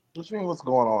do you mean what's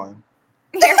going on?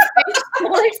 Your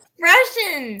facial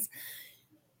expressions.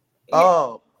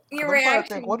 Oh. Your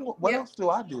reaction. What else do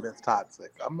I do that's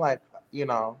toxic? I'm like, I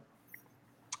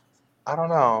don't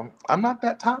know. I'm not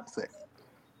that toxic.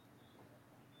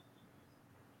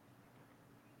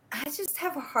 I just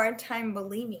have a hard time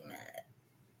believing that.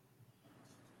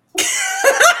 Look at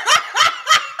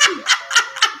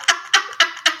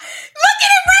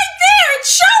it right there.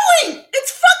 It's showing.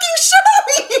 It's fucking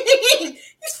showing.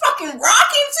 He's fucking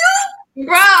rocking too.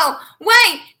 Bro,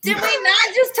 wait. Did we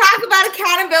not just talk about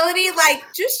accountability? Like,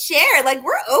 just share. Like,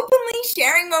 we're openly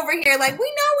sharing over here. Like, we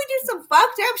know we do some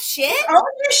fucked up shit. Own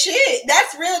your shit.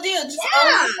 That's real deal. Just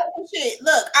own your shit.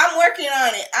 Look, I'm working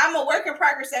on it. I'm a work in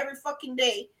progress every fucking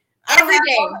day. I don't Every have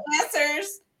day. all the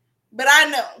answers, but I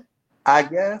know. I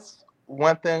guess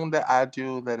one thing that I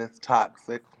do that is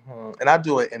toxic, and I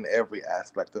do it in every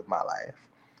aspect of my life,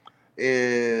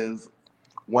 is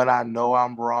when I know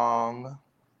I'm wrong,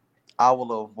 I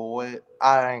will avoid.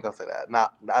 I ain't gonna say that.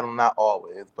 Not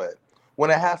always, but when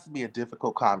it has to be a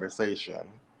difficult conversation,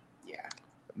 Yeah.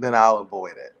 then I'll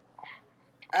avoid it.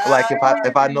 Like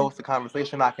if I know it's a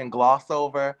conversation I can gloss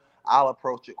over, I'll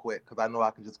approach it quick because I know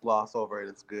I can just gloss over it.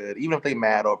 It's good, even if they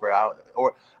mad over it.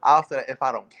 I'll say that if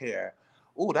I don't care.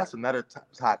 Ooh, that's another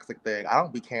toxic thing. I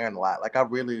don't be caring a lot. Like I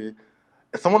really,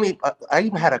 I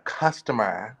even had a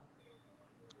customer.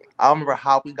 I don't remember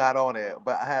how we got on it,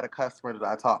 but I had a customer that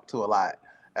I talked to a lot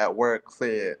at work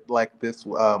said like this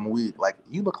week, like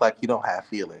you look like you don't have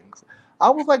feelings. I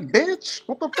was like, bitch,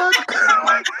 what the fuck?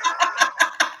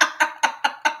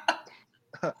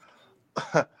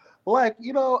 Like, I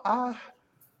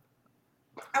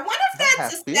wonder if don't that's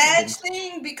have a sad feelings.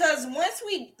 thing because once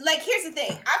we like, here's the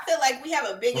thing. I feel like we have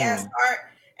a big ass Mm, heart,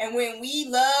 and when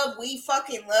we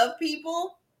fucking love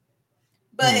people.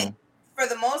 But mm. for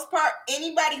the most part,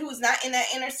 anybody who's not in that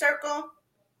inner circle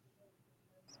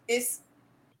is,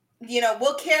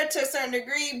 will care to a certain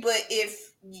degree. But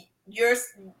if you're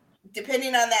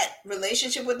depending on that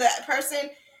relationship with that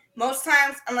person, most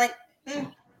times I'm like,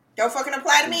 don't fucking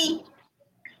apply to me.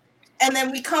 And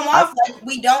then we come I off like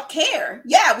we don't care.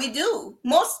 Yeah, we do.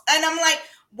 And I'm like,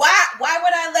 why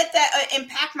would I let that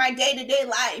impact my day-to-day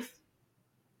life?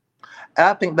 And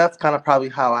I think that's kind of probably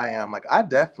how I am. Like, I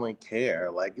definitely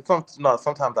care. Like, no,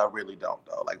 sometimes I really don't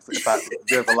though. Like,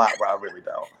 there's a lot where I really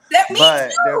don't, That me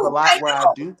but there's a too. lot I where I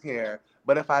know. do care.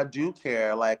 But if I do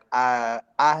care, like,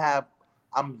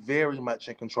 I'm very much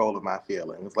in control of my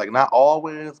feelings. Like, not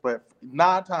always, but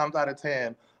 9 times out of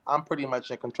 10, I'm pretty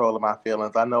much in control of my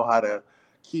feelings. I know how to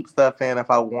keep stuff in if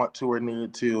I want to or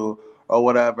need to or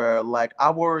whatever. Like,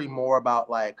 I worry more about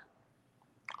like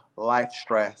life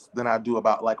stress than I do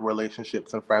about like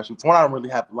relationships and friendships. When I don't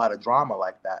really have a lot of drama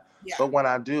like that. Yeah. But when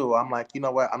I do, I'm like, you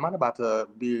know what? I'm not about to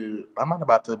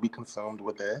be consumed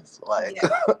with this. Like, Yeah.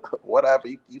 whatever.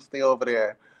 You stay over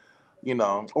there,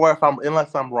 Or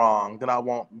unless I'm wrong, then I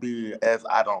won't be as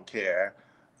I don't care,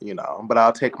 But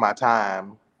I'll take my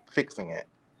time fixing it.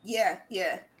 Yeah.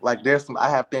 Yeah. Like I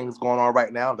have things going on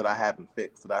right now that I haven't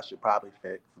fixed that I should probably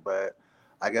fix, but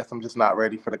I guess I'm just not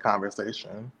ready for the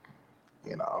conversation,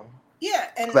 you know. Yeah.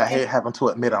 Because I hate having to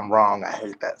admit I'm wrong. I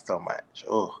hate that so much.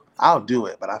 Oh, I'll do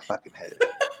it, but I fucking hate it.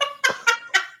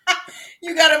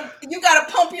 You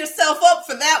gotta pump yourself up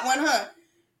for that one, huh?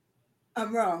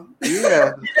 I'm wrong.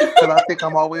 Yeah, because I think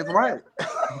I'm always right.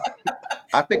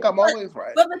 I think I'm always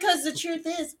right. But because the truth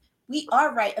is, we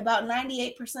are right about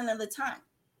 98% of the time.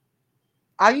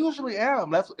 I usually am.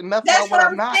 That's why That's when what I'm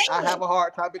I'm not, I saying. have a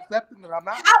hard time accepting that I'm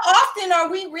not. How often are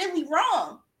we really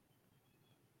wrong?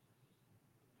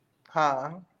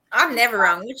 Huh? I'm never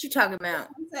wrong. What you talking about?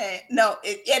 No,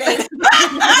 it ain't. But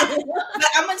I'm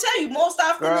gonna tell you, most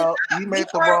often than Girl, not, you made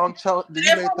the wrong choice.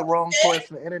 You made the wrong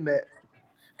choice on the internet.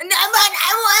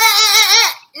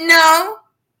 No.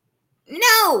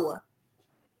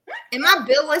 And my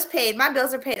bill was paid. My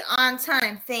bills are paid on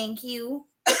time. Thank you.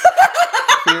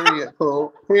 Period,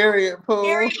 Pooh. Period, Pooh.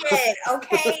 Period.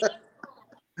 Okay.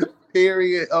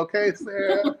 Period. Okay,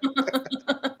 Sarah.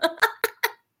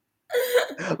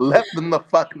 Let them the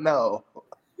fuck know.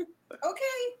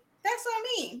 Okay, that's on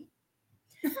me.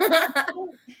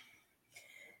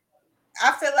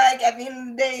 I feel like at the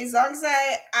end of the day, as long as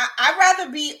I'd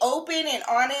rather be open and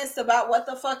honest about what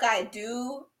the fuck I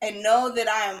do and know that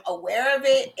I am aware of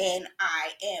it and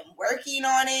I am working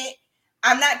on it.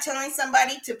 I'm not telling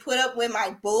somebody to put up with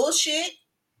my bullshit.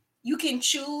 You can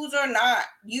choose or not.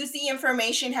 Use the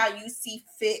information how you see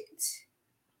fit.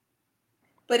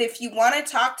 But if you want to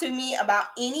talk to me about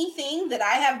anything that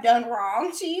I have done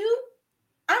wrong to you,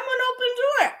 I'm an open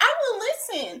door. I will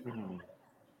listen. Mm-hmm.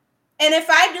 And if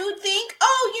I do think,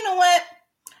 oh, you know what?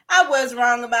 I was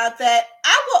wrong about that.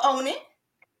 I will own it.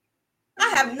 I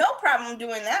have no problem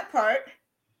doing that part.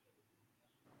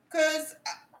 Because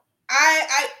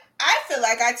I feel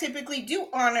like I typically do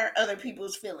honor other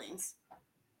people's feelings.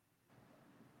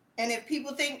 And if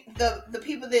people think the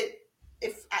people that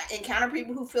if I encounter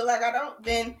people who feel like I don't,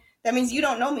 then that means you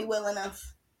don't know me well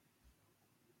enough.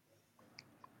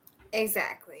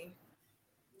 Exactly.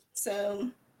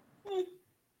 So,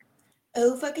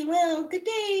 oh fucking well, good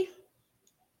day.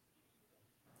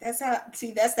 That's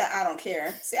that I don't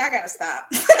care. See, I gotta stop.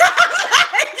 Don't shake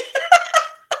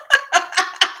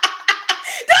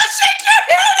your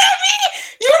head at me.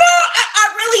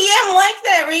 I really am like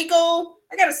that, Rico.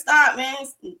 I gotta stop, man.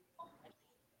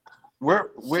 We're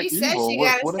She said evil. she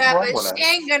gotta What is stop, wrong but with she us?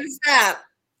 ain't gonna stop.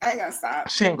 I ain't gonna stop.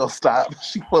 She ain't gonna stop.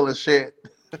 She full of shit.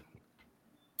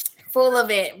 Full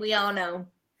of it. We all know.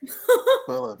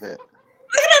 Full of it.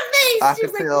 Look at her face. I She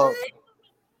was could like, tell. what?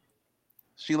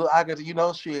 I could,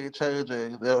 she ain't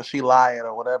changing. She lying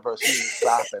or whatever. She ain't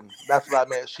stopping. That's what I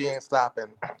meant. She ain't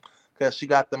stopping because she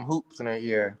got them hoops in her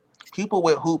ear. People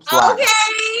with hoops lie.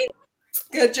 Okay.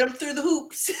 Gotta jump through the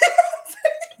hoops.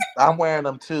 I'm wearing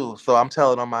them too, so I'm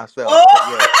telling on myself. Oh! But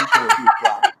yes, people with hoops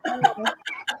lie.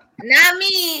 Not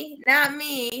me. Not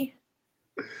me.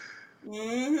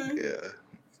 Mm-hmm. Yeah.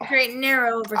 Straight and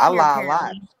narrow over I here, lie a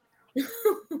lot.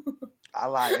 apparently. I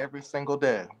lie every single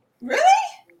day. Really?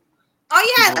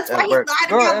 Oh yeah, People that's why at he work. lied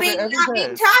Girl, about being every not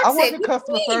being day. I work toxic. in What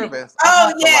customer do you mean? service. I Oh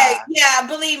have to yeah, lie. yeah.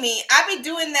 Believe me, I be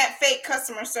doing that fake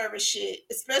customer service shit,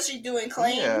 especially doing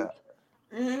claims. Yeah.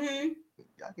 Mm-hmm.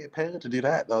 I get paid to do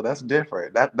that though. That's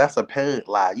different. That's a paid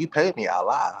lie. You pay me, I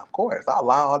lie. Of course, I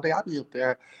lie all day. I be up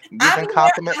there I'll giving be there to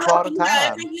compliments all help the you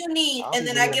however time. you need, I'll and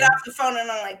be then I get doing off the phone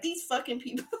and I'm like, these fucking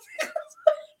people.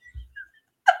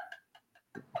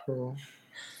 it.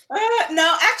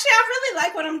 No, actually, I really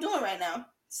like what I'm doing right now.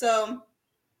 So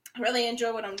I really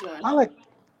enjoy what I'm doing. I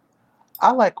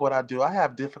like what I do. I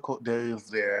have difficult days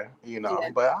there, Yeah.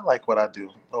 but I like what I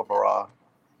do overall.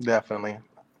 Definitely.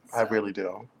 I So, really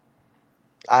do.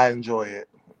 I enjoy it.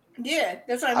 yeah,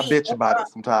 that's what I I mean. bitch about it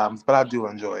sometimes, but I do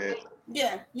enjoy it.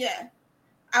 Yeah, yeah.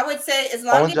 I would say as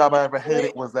long Only as job you I ever do it,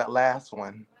 hated was that last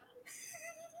one.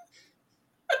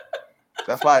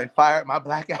 That's why I fired my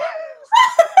black ass.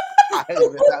 I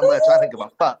hated it that much. I didn't give a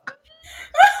fuck.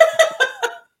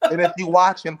 And if you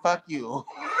watching, fuck you.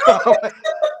 Okay.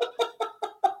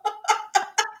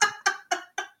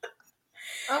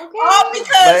 all But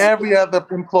because every other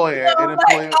employer, an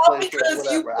employer, all place,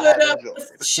 because you whatever, I put have up enjoyed.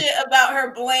 with shit about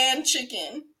her bland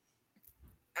chicken.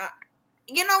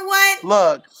 You know what?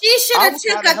 Look, She should I have was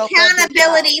took trying to help that bitch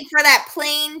accountability for that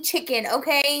plain chicken,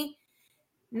 okay?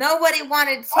 Nobody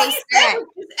wanted to All you taste said that. was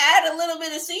just add a little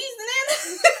bit of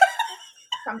seasoning.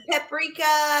 Some paprika,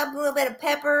 a little bit of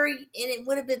pepper, and it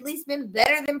would have at least been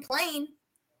better than plain.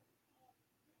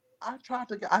 I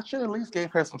should at least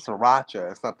gave her some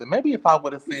sriracha or something. Maybe if I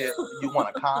would have said you want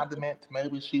a condiment,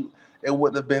 maybe it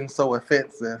wouldn't have been so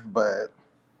offensive. But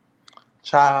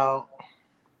child,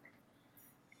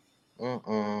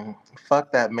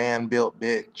 fuck that man built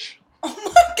bitch. Oh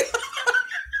my god.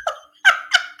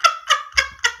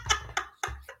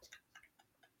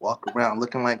 Walk around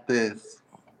looking like this.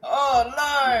 Oh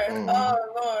Lord. Oh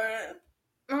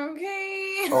Lord.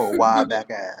 Okay. Oh, wide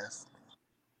back ass.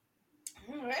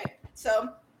 All right. So,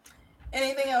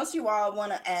 anything else you all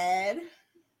want to add?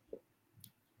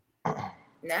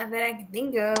 Not that I can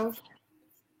think of.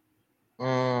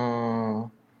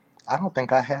 I don't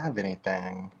think I have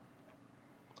anything.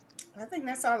 I think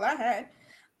that's all I had.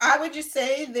 I would just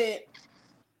say that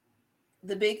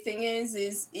the big thing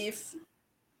is if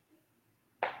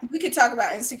we could talk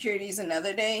about insecurities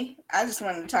another day. I just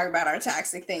wanted to talk about our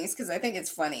toxic things because I think it's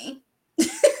funny.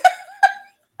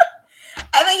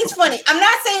 I think it's funny. I'm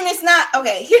not saying it's not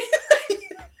okay.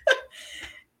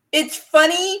 It's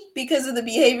funny because of the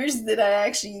behaviors that I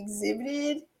actually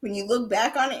exhibited. When you look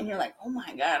back on it and you're like, oh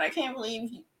my God, I can't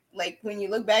believe you. Like when you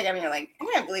look back at it, you're like, I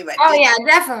can't believe I did. Oh yeah,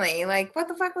 definitely. Like, what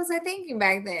the fuck was I thinking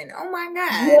back then? Oh my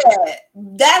God. Yeah,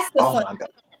 that's the Oh fun. my God.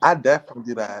 I definitely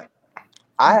do that.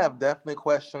 I have definitely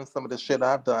questioned some of the shit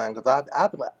I've done because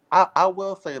I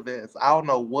will say this. I don't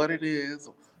know what it is.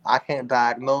 I can't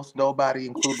diagnose nobody,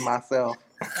 including myself.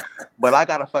 But I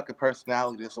got a fucking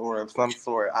personality disorder of some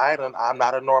sort. I'm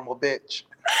not a normal bitch.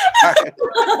 I'm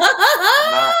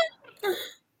not.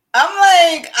 I'm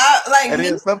like And me.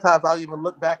 then sometimes I'll even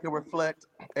look back and reflect,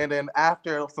 and then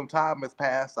after some time has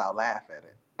passed, I'll laugh at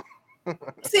it.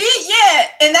 See, yeah,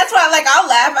 and that's why I'll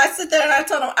laugh. I sit there and I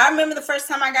told him. I remember the first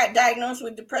time I got diagnosed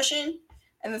with depression,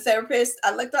 and the therapist.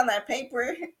 I looked on that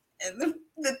paper, and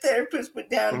the therapist put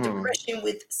down depression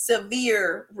with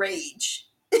severe rage,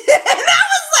 and I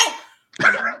was like,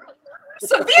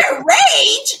 severe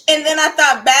rage. And then I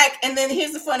thought back, and then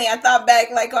here's the funny. I thought back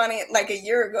on it a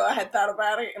year ago. I had thought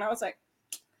about it, and I was like,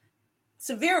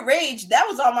 severe rage. That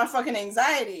was all my fucking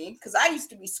anxiety because I used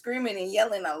to be screaming and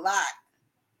yelling a lot.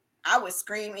 I was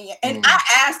screaming, and I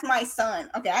asked my son.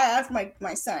 Okay, I asked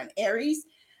my son Aries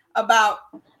about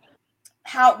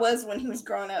how it was when he was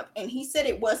growing up, and he said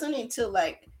it wasn't until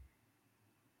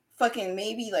fucking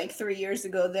maybe 3 years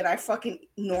ago that I fucking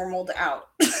normaled out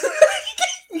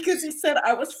because he said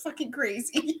I was fucking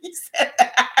crazy. He said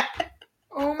that.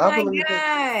 Oh my I believe God.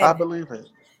 it. I believe it.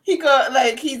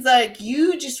 He's like,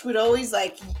 you just would always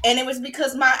like, and it was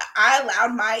because I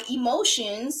allowed my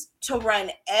emotions to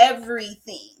run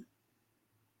everything.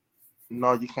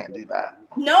 No, you can't do that.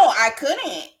 No, I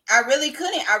couldn't. I really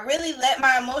couldn't. I really let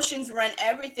my emotions run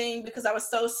everything because I was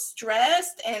so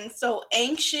stressed and so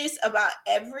anxious about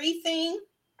everything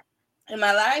in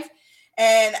my life.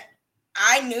 And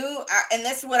I knew, and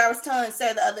that's what I was telling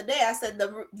Sarah the other day. I said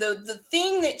the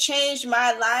thing that changed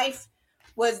my life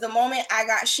was the moment I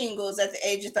got shingles at the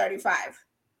age of 35.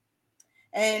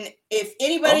 And if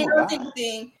anybody knows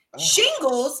anything,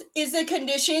 shingles is a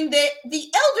condition that the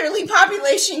elderly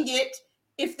population get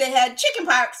if they had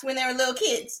chickenpox when they were little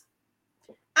kids.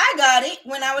 I got it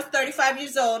when I was 35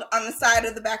 years old on the side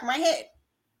of the back of my head.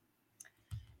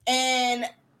 And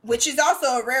which is also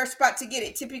a rare spot to get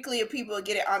it. Typically, people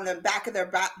get it on the back of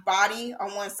their body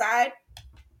on one side.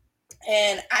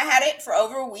 And I had it for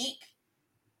over a week.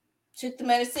 Took the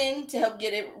medicine to help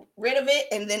get rid of it,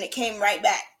 and then it came right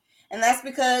back. And that's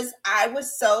because I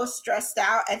was so stressed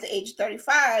out at the age of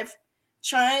 35,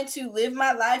 trying to live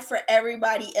my life for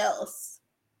everybody else.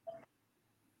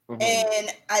 Mm-hmm.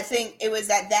 And I think it was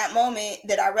at that moment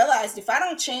that I realized if I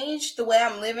don't change the way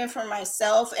I'm living for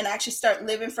myself and actually start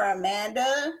living for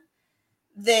Amanda,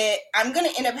 that I'm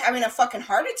going to end up having a fucking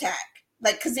heart attack.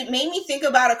 Like, because it made me think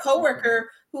about a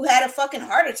coworker who had a fucking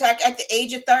heart attack at the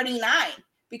age of 39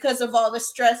 because of all the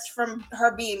stress from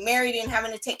her being married and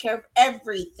having to take care of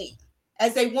everything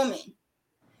as a woman.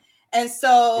 And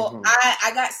so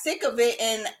I got sick of it,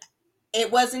 and it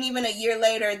wasn't even a year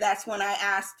later. That's when I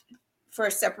asked for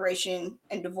a separation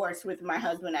and divorce with my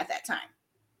husband at that time.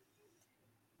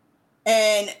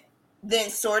 And then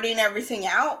sorting everything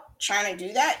out, trying to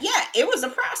do that. Yeah, it was a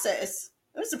process.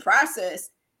 It was a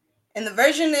process. And the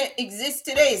version that exists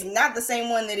today is not the same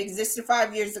one that existed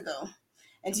 5 years ago.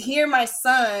 And to hear my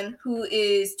son, who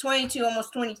is 22,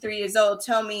 almost 23 years old,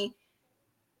 tell me,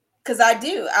 because I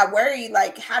worry,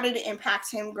 like, how did it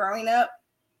impact him growing up?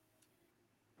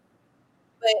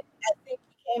 But I think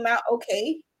he came out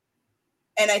okay.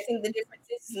 And I think the difference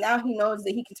is now he knows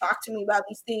that he can talk to me about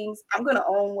these things. I'm going to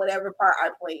own whatever part I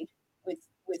played with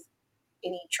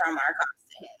any trauma I caused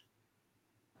to him.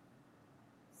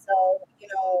 So,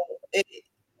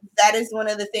 that is one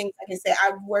of the things, like I say,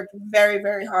 I've worked very,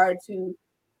 very hard to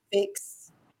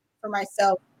fix for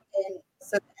myself and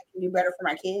so that I can do better for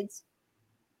my kids.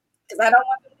 Because I don't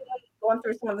want them going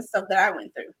through some of the stuff that I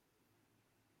went through.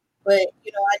 But,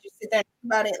 I just sit there and think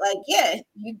about it like, yeah,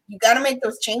 you got to make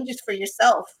those changes for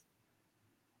yourself.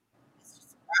 It's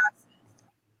just a process.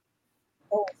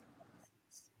 Oh.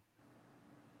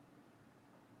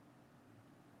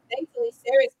 Thankfully,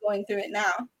 Sarah's going through it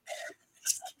now.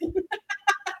 What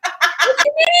do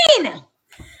you mean?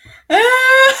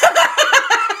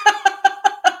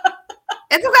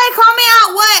 It's okay. Call me out.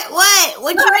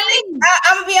 What do you mean?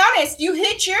 I'm going to be honest. You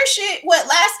hit your shit,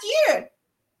 last year?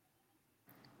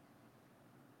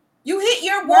 You hit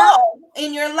your wall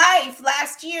in your life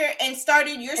last year and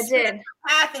started your spiritual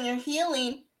path and your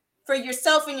healing for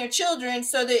yourself and your children,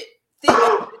 so that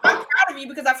I'm proud of you,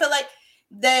 because I feel like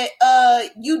that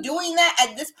you doing that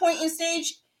at this point in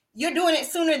stage, you're doing it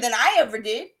sooner than I ever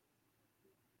did.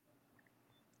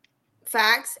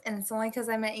 Facts, and it's only because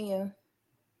I met you.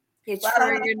 You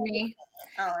triggered me.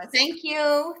 Thank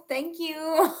you.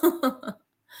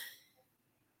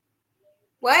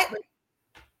 What?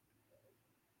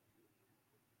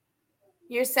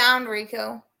 Your sound,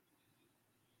 Rico.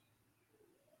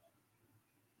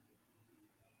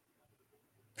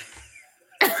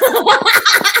 Like,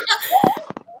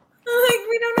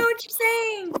 we don't know what you're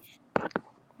saying.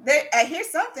 I hear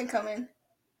something coming.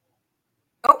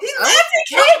 Oh, he left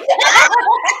again.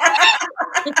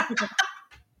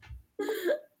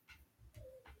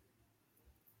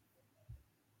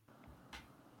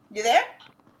 You there?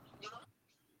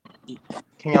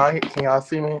 Can y'all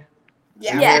see me?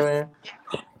 Yeah. Yes.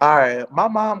 All right. My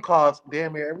mom calls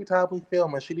damn near every time we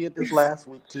film, and she did this last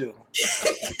week too.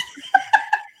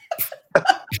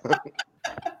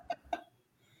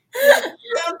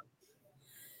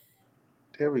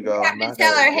 There we go. You have to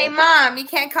tell her, hey, Mom, you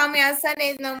can't call me on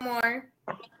Sundays no more.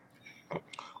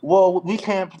 Well, we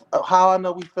can't. How I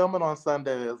know we filming on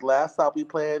Sundays? Last time we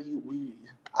played,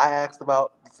 I asked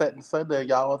about setting Sunday.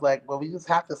 Y'all was like, well, we just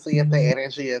have to see if the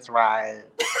energy is right.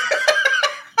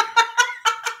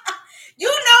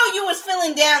 You was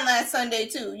feeling down last Sunday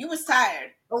too. You was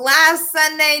tired. Last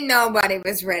Sunday, nobody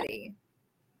was ready.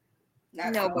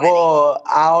 Nobody. Well,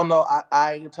 I don't know.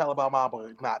 I can tell about my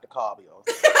boy not to call me.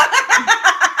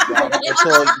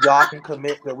 Until y'all can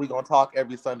commit that we're gonna talk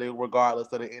every Sunday, regardless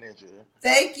of the energy.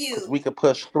 Thank you. We can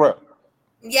push through.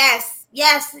 Yes,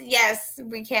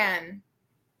 we can.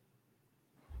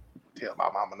 Tell my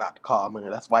mama not to call me.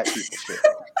 That's white people shit.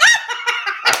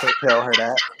 I can't tell her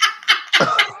that.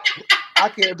 I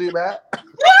can't do that. We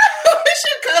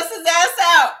should cuss his ass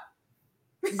out.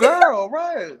 Girl,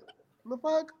 right. The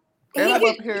fuck? And I'm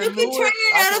up You here could turn Newark.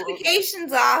 your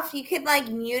notifications off. You could like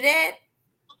mute it,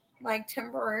 like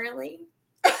temporarily.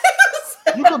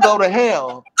 You could go to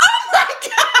hell. Oh my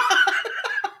god!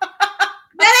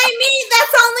 That ain't me.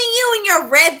 That's only you in your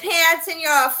red pants and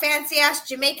your fancy ass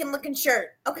Jamaican looking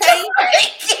shirt. Okay.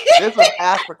 This is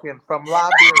African from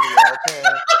Liberia. Okay,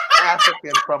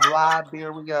 African from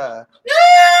Liberia.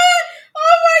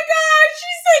 Oh my god!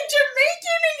 She said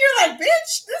Jamaican, and you're like,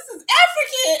 bitch, this is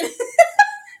African.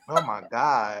 Oh my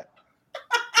god.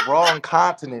 Wrong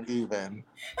continent even.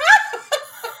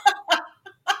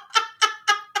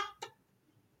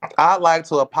 I'd like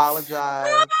to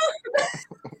apologize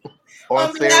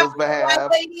on Sarah's behalf.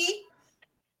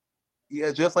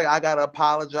 Yeah, just like I gotta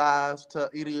apologize to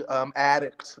any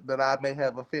addicts that I may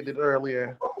have offended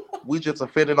earlier. We just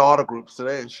offended all the groups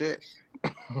today and shit.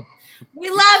 We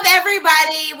love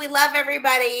everybody. We love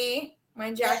everybody.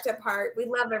 My jacked up heart. We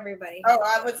love everybody. Oh,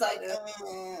 I was like,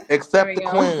 except the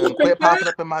queen. Quit popping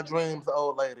up in my dreams,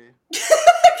 old lady.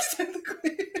 Except the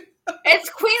queen. It's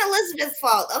Queen Elizabeth's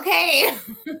fault, okay?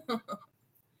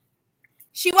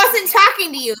 She wasn't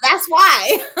talking to you. That's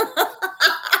why.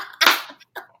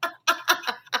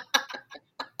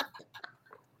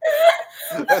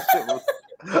 That shit was.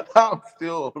 I'm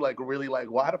still like really like,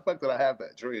 why the fuck did I have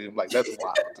that dream? Like that's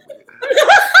wild to me.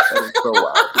 That is so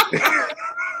wild to me.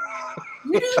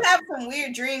 You do have some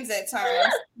weird dreams at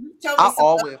times. I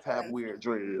always have weird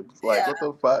dreams. Like what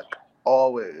the fuck?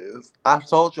 Always. I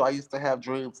told you I used to have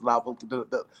dreams and I was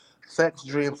the sex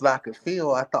dreams that I could feel.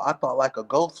 I thought like a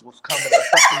ghost was coming and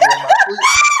fucking me in my sleep.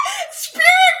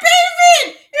 Spirit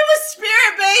bathing! It was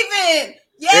spirit bathing!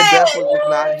 Yeah. It definitely was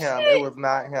not him. It was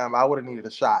not him. I would have needed a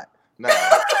shot. No. Okay.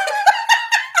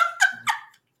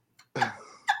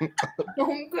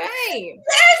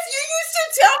 Yes, you used to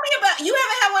tell me about. You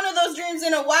haven't had one of those dreams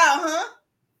in a while, huh?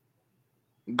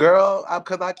 Girl,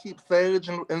 because I keep sage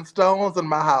and stones in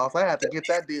my house. I had to get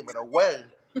that demon away.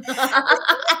 You used to have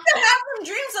some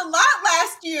dreams a lot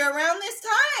last year around this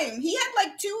time. He had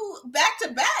like 2 back to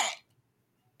back.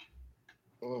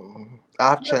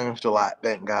 I've changed a lot,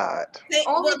 thank God.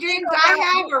 All the dreams I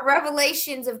have are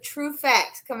revelations of true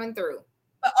facts coming through.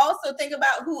 But also think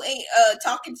about who ain't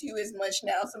talking to you as much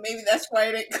now, so maybe that's why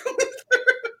it ain't coming through.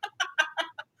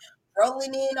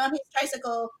 Rolling in on his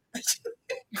tricycle.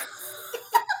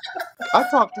 I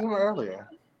talked to him earlier.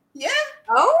 Yeah.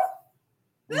 Oh?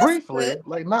 Briefly, good.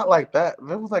 Like not like that.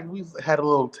 It was like we had a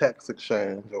little text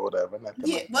exchange or whatever.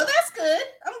 Yeah, like well, that's good.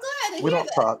 I'm glad to we hear don't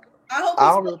that. talk. I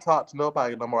don't really talk to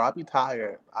nobody no more. I be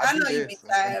tired. I know you be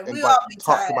tired. We all be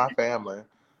talk tired. to my family.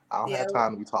 I don't have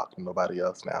time to be talking to nobody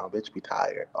else now. Bitch, be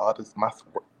tired. All this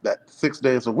that 6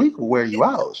 days a week will wear you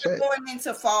out. Shit. Going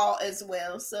into fall as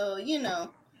well, so you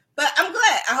know. But I'm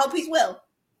glad. I hope he's well.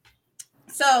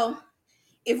 So,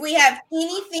 if we have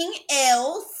anything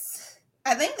else,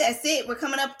 I think that's it. We're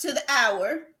coming up to the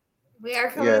hour. We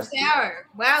are coming up to the hour.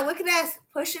 Wow, look at us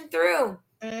pushing through.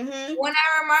 1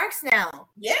 hour marks now.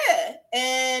 Yeah.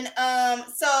 And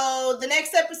so the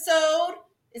next episode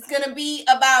is gonna be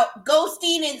about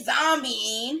ghosting and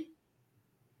zombieing.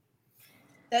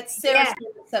 That's Sarah's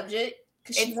favorite subject.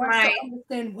 Because she wants to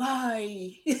understand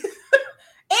why.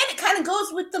 And it kind of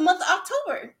goes with the month of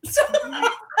October.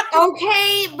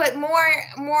 Okay, but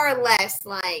more or less,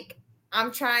 like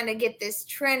I'm trying to get this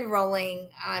trend rolling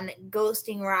on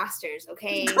ghosting rosters,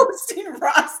 okay? Ghosting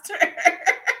roster.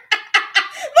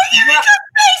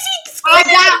 I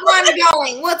got one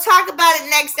going. We'll talk about it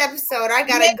next episode. I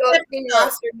got a ghosting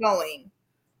roster going.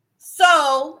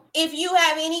 So, if you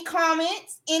have any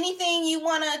comments, anything you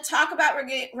want to talk about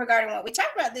regarding what we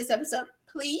talked about this episode,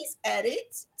 please add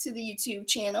it to the YouTube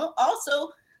channel. Also,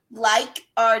 like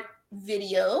our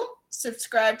video,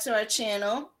 subscribe to our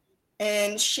channel,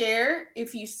 and share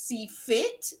if you see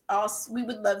fit. Also, we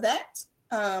would love that.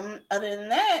 Other than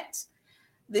that,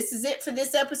 this is it for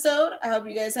this episode. I hope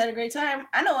you guys had a great time.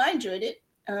 I know I enjoyed it.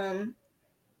 All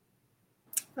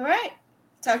right.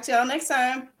 Talk to y'all next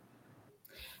time.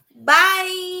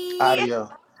 Bye. Adios.